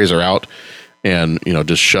he carries her out and, you know,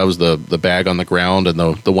 just shoves the bag on the ground, and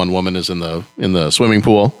the one woman is in the swimming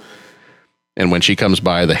pool. And when she comes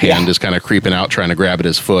by, the hand is kind of creeping out, trying to grab at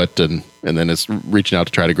his foot, and then it's reaching out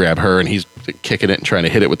to try to grab her, and he's kicking it and trying to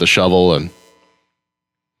hit it with the shovel. And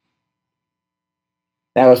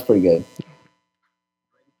that was pretty good.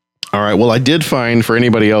 All right. Well, I did find, for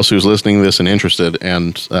anybody else who's listening to this and interested,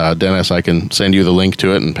 and Dennis, I can send you the link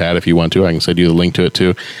to it, and Pat, if you want to, I can send you the link to it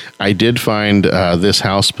too. I did find This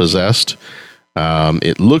House Possessed.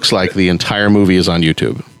 It looks like the entire movie is on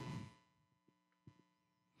YouTube.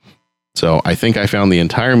 So I think I found the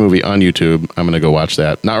entire movie on YouTube. I'm going to go watch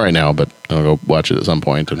that. Not right now, but I'll go watch it at some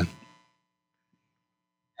point. And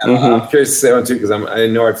I'm curious to say one too, because I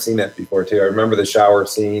know I've seen that before too. I remember the shower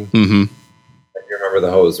scene. Mm-hmm. I do remember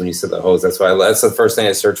the hose when you said the hose. That's the first thing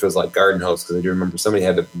I searched was like garden hose, because I do remember somebody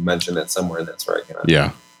had to mention that somewhere, and that's where I can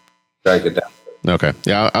drag it down. Okay.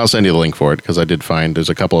 Yeah, I'll send you the link for it, because I did find there's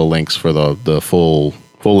a couple of links for the full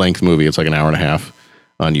length movie. It's like an hour and a half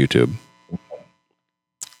on YouTube.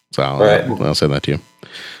 So I'll send that to you.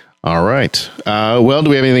 All right. Well, do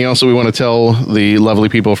we have anything else that we want to tell the lovely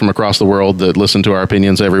people from across the world that listen to our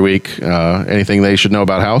opinions every week? Anything they should know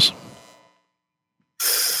about House?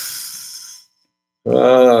 It's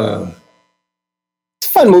a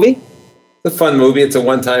fun movie. It's a fun movie. It's a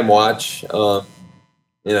one-time watch. If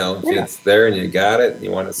it's there and you got it and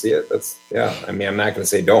you want to see it, I mean, I'm not going to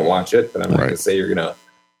say don't watch it, but I'm not going to say you don't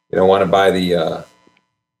want to buy the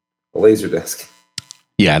Laserdisc.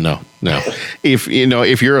 Yeah, no.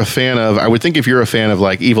 If you're a fan of, I would think if you're a fan of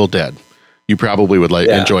like Evil Dead, you probably would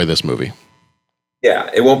enjoy this movie. Yeah,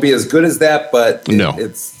 it won't be as good as that, but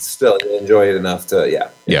it's still, you enjoy it enough to,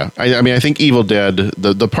 Yeah, I mean, I think Evil Dead,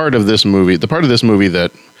 the part of this movie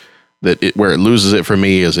that where it loses it for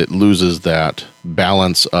me is it loses that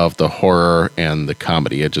balance of the horror and the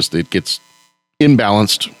comedy. It gets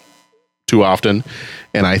imbalanced too often,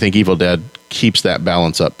 and I think Evil Dead keeps that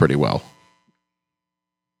balance up pretty well.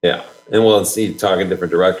 Yeah, and we'll see talking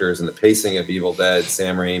different directors and the pacing of Evil Dead,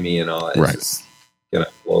 Sam Raimi, and all that. It's just gonna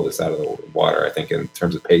blow this out of the water, I think, in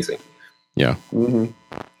terms of pacing. Yeah. Mm-hmm.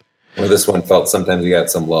 Where this one felt sometimes you got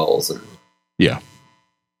some lulls. And yeah.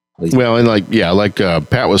 Well, and like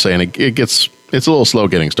Pat was saying, it's a little slow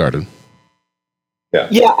getting started. Yeah.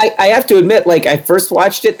 Yeah, I have to admit, like, I first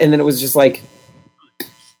watched it and then it was just like,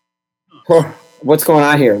 what's going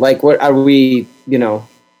on here? Like, what are we,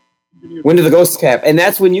 when do the ghosts cap? And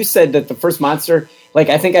that's when you said that the first monster, like,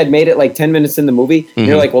 I think I'd made it like 10 minutes in the movie. And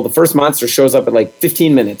you're like, well, the first monster shows up at like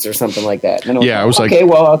 15 minutes or something like that. And I was like, okay,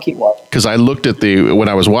 well, I'll keep watching. Because I looked at when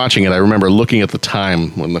I was watching it, I remember looking at the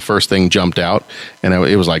time when the first thing jumped out, and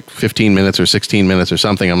it was like 15 minutes or 16 minutes or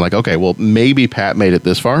something. I'm like, okay, well, maybe Pat made it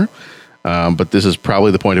this far, but this is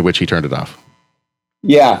probably the point at which he turned it off.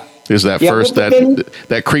 Yeah. Is that first,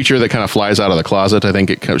 that creature that kind of flies out of the closet, I think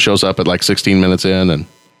it shows up at like 16 minutes in, and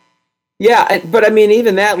yeah, but I mean,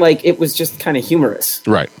 even that, like, it was just kind of humorous.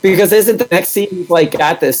 Right. Because isn't the next scene, like,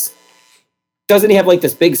 doesn't he have, like,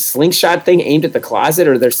 this big slingshot thing aimed at the closet?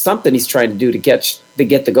 Or there's something he's trying to do to get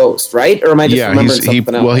the ghost, right? Or am I just remembering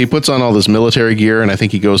something else? Well, he puts on all this military gear, and I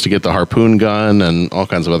think he goes to get the harpoon gun and all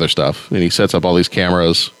kinds of other stuff. And he sets up all these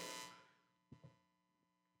cameras.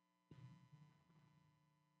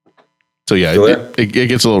 So, yeah, it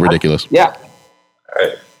gets a little ridiculous. Yeah. All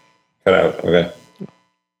right. Cut out. Okay.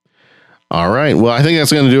 All right. Well, I think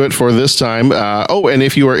that's going to do it for this time. And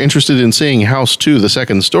if you are interested in seeing House 2, the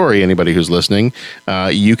second story, anybody who's listening,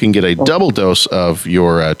 you can get a double dose of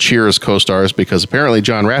your Cheers co-stars, because apparently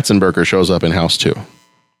John Ratzenberger shows up in House 2.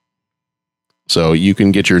 So you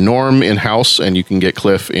can get your Norm in House, and you can get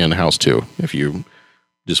Cliff in House 2 if you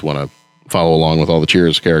just want to follow along with all the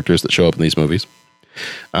Cheers characters that show up in these movies.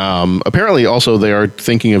 Apparently, also, they are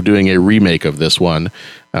thinking of doing a remake of this one,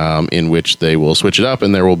 in which they will switch it up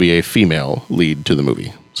and there will be a female lead to the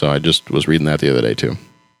movie. So I just was reading that the other day, too.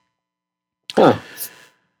 Huh.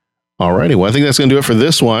 All righty. Well, I think that's going to do it for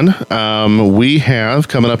this one. We have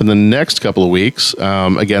coming up in the next couple of weeks,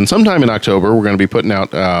 again, sometime in October, we're going to be putting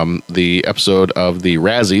out the episode of the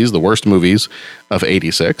Razzies, the worst movies of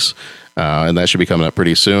 '86. And that should be coming up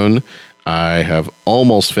pretty soon. I have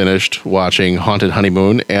almost finished watching Haunted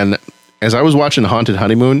Honeymoon, and as I was watching Haunted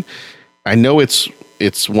Honeymoon, I know it's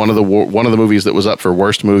one of the movies that was up for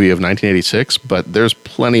worst movie of 1986, but there's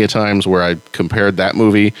plenty of times where I compared that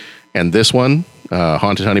movie and this one,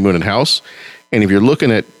 Haunted Honeymoon and House, and if you're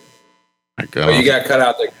looking at, you got cut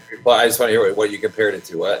out. I just want to hear what you compared it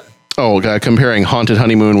to. What? Oh, comparing Haunted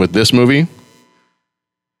Honeymoon with this movie,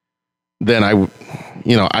 then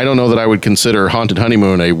I don't know that I would consider Haunted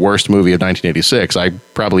Honeymoon a worst movie of 1986. I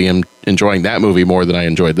probably am enjoying that movie more than I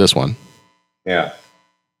enjoyed this one. Yeah.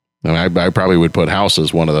 And I probably would put House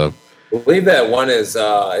as one of the... I believe that one is,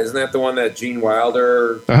 isn't that the one that Gene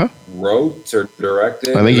Wilder wrote or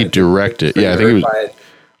directed? I think he directed. Yeah,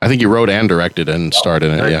 I think he wrote and directed and starred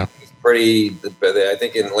in it, yeah. I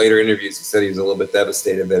think in later interviews he said he was a little bit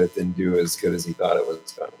devastated that it didn't do as good as he thought it was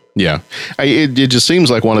going to. Yeah. It just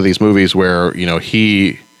seems like one of these movies where,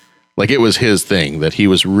 it was his thing, that he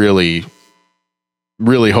was really,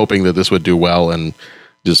 really hoping that this would do well, and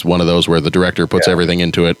just one of those where the director puts everything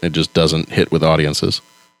into it, it just doesn't hit with audiences.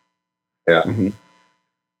 Yeah. Mm-hmm.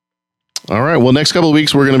 All right. Well, next couple of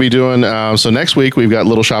weeks we're going to be doing, so next week we've got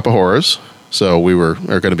Little Shop of Horrors. So we are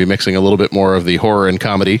going to be mixing a little bit more of the horror and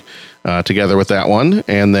comedy together with that one.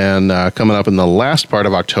 And then coming up in the last part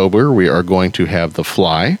of October, we are going to have The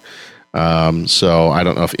Fly. So I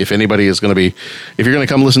don't know if anybody is going to be, if you're going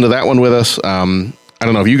to come listen to that one with us, I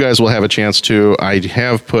don't know if you guys will have a chance to. I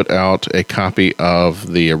have put out a copy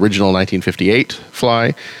of the original 1958 Fly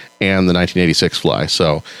and the 1986 Fly.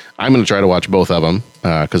 So I'm going to try to watch both of them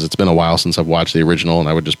because it's been a while since I've watched the original, and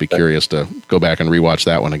I would just be curious to go back and rewatch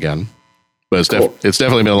that one again. But it's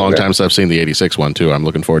definitely been a long time since I've seen the 86 one, too. I'm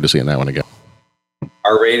looking forward to seeing that one again.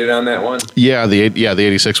 R-rated on that one? Yeah, the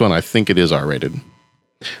 86 one, I think it is R-rated.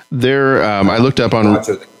 There, I looked up on...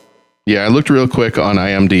 Yeah, I looked real quick on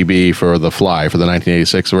IMDb for The Fly, for the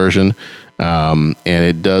 1986 version, and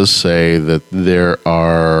it does say that there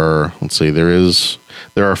are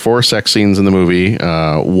 4 sex scenes in the movie,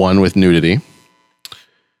 one with nudity.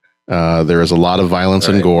 There is a lot of violence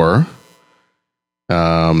and gore.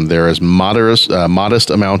 There is modest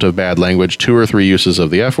amount of bad language, 2 or 3 uses of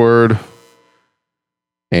the F word,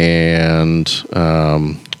 and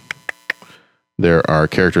there are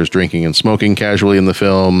characters drinking and smoking casually in the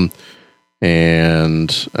film, and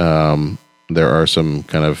there are some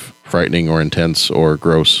kind of frightening or intense or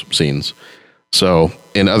gross scenes. So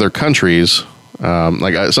in other countries,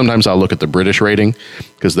 sometimes I'll look at the British rating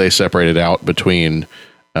because they separate it out between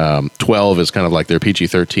 12 is kind of like their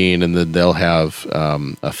PG-13, and then they'll have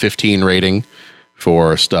a 15 rating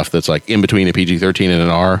for stuff that's like in between a PG-13 and an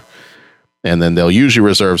R. And then they'll usually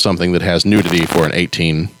reserve something that has nudity for an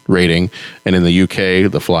 18 rating. And in the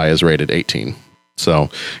UK, The Fly is rated 18. So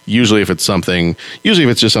usually if it's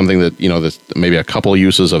just something that, that's maybe a couple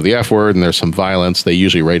uses of the F word and there's some violence, they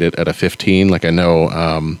usually rate it at a 15. Like I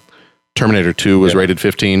know Terminator 2 was rated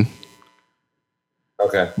 15.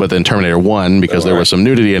 Okay. But then Terminator 1, because there was some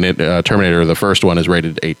nudity in it, Terminator, the first one, is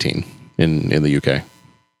rated 18 in the UK.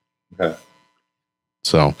 Okay.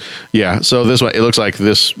 So, yeah. So this one, it looks like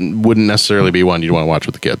this wouldn't necessarily be one you'd want to watch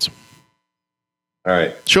with the kids. All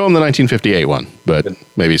right. Show them the 1958 one, but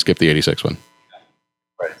maybe skip the 86 one.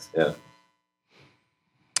 Right. Yeah.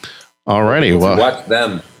 All righty. Well, watch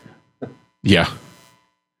them. Yeah.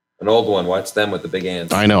 An old one. Watch them with the big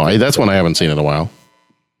ants. I know. That's one I haven't seen in a while.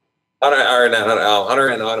 Hunter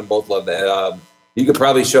and Autumn both love that. You could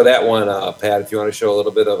probably show that one, Pat, if you want to show a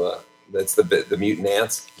little bit of that's the mutant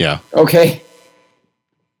ants. Yeah. Okay.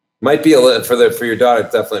 Might be a little for your daughter.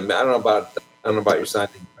 Definitely. I don't know about your son. I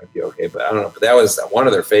think it might be okay, but I don't know. But that was one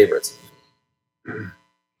of their favorites.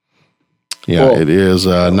 Yeah, cool. It is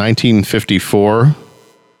 1954.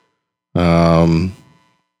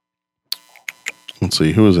 Let's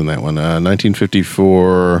see, who was in that one?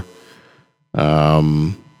 1954.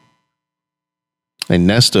 A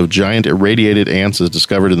nest of giant irradiated ants is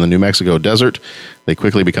discovered in the New Mexico desert. They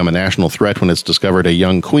quickly become a national threat when it's discovered a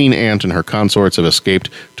young queen ant and her consorts have escaped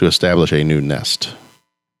to establish a new nest.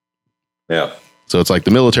 Yeah. So it's like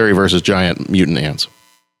the military versus giant mutant ants.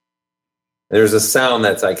 There's a sound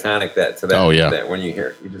that's iconic that oh, yeah. that when you hear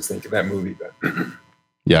it, you just think of that movie. But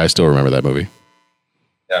yeah, I still remember that movie.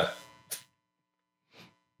 Yeah.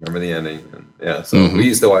 Remember the ending. Yeah, so we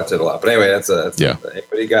used to watch it a lot. But anyway, that's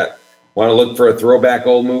anybody want to look for a throwback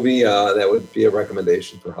old movie, that would be a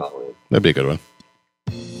recommendation for Halloween. That'd be a good one.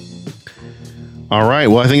 All right.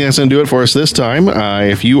 Well, I think that's going to do it for us this time.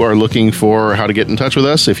 If you are looking for how to get in touch with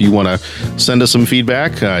us, if you want to send us some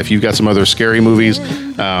feedback, if you've got some other scary movies,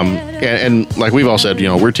 and like we've all said,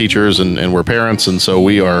 we're teachers and we're parents, and so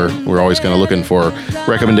we're always kind of looking for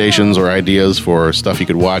recommendations or ideas for stuff you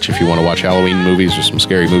could watch if you want to watch Halloween movies or some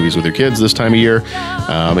scary movies with your kids this time of year.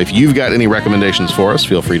 If you've got any recommendations for us,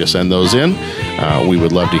 feel free to send those in. We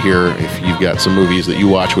would love to hear if you've got some movies that you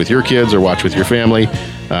watch with your kids or watch with your family.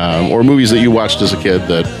 Or movies that you watched as a kid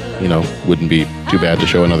that, wouldn't be too bad to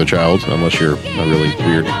show another child, unless you're a really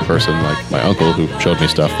weird person like my uncle who showed me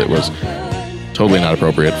stuff that was totally not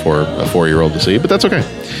appropriate for a 4-year-old to see, but that's okay.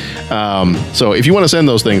 So if you want to send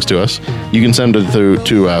those things to us, you can send it to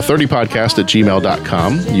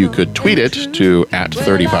 30podcast@gmail.com. You could tweet it to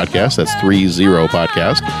 @30podcast. That's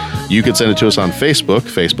 30podcast. You could send it to us on Facebook,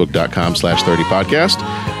 facebook.com/30podcast.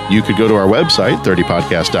 You could go to our website,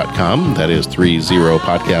 30podcast.com. That is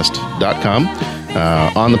 30podcast.com.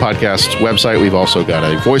 On the podcast website, we've also got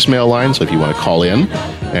a voicemail line, so if you want to call in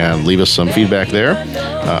and leave us some feedback there.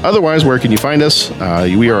 Otherwise, where can you find us?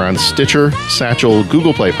 We are on Stitcher, Satchel,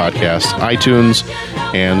 Google Play Podcasts, iTunes,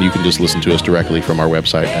 and you can just listen to us directly from our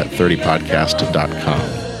website at 30podcast.com.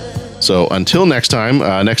 So until next time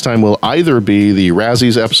will either be the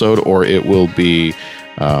Razzies episode or it will be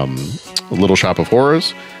Little Shop of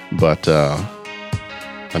Horrors. But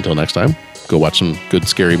until next time, go watch some good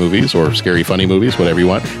scary movies or scary funny movies, whatever you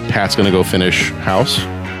want. Pat's going to go finish House.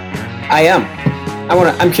 I am.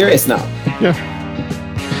 I'm curious now. Yeah.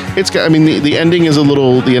 The ending is a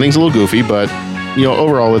little goofy, but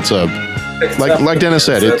overall it's like Dennis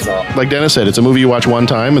said, it's a movie you watch one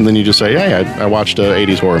time and then you just say, hey, I watched an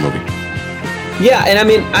 80s horror movie. Yeah, and I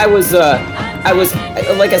was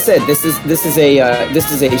like I said, this is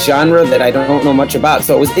a genre that I don't know much about.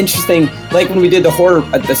 So it was interesting, like when we did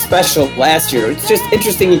the special last year. It's just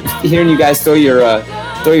interesting hearing you guys throw your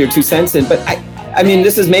 2 cents in. But I mean,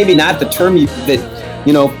 this is maybe not the term that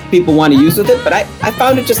people want to use with it, but I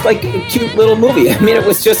found it just like a cute little movie. I mean, it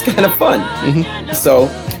was just kind of fun. Mm-hmm. So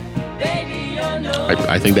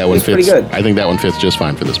I think that one fits. Pretty good. I think that one fits just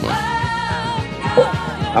fine for this month.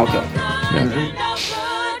 Okay.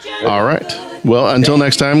 Yeah. All right. Well, until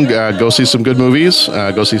next time, go see some good movies.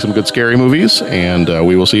 Go see some good scary movies, and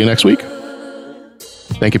we will see you next week.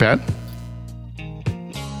 Thank you, Pat.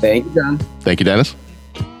 Thank you, John. Thank you, Dennis.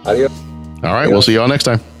 Adios. All right. We'll see you all next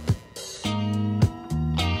time.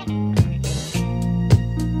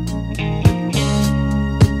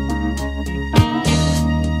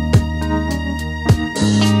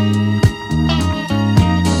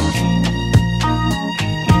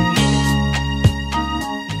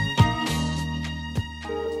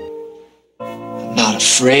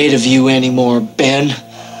 afraid of you anymore, Ben.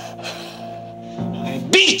 I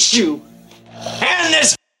beat you! And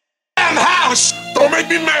this damn house! Don't make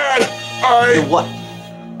me mad! What?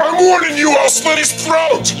 I'm warning you, I'll slit his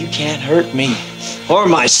throat! You can't hurt me. Or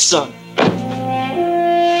my son.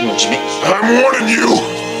 What you mean? I'm warning you!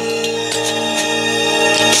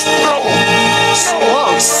 No!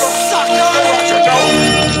 Oh, sucker!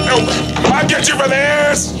 No! I'll get you for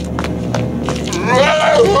this!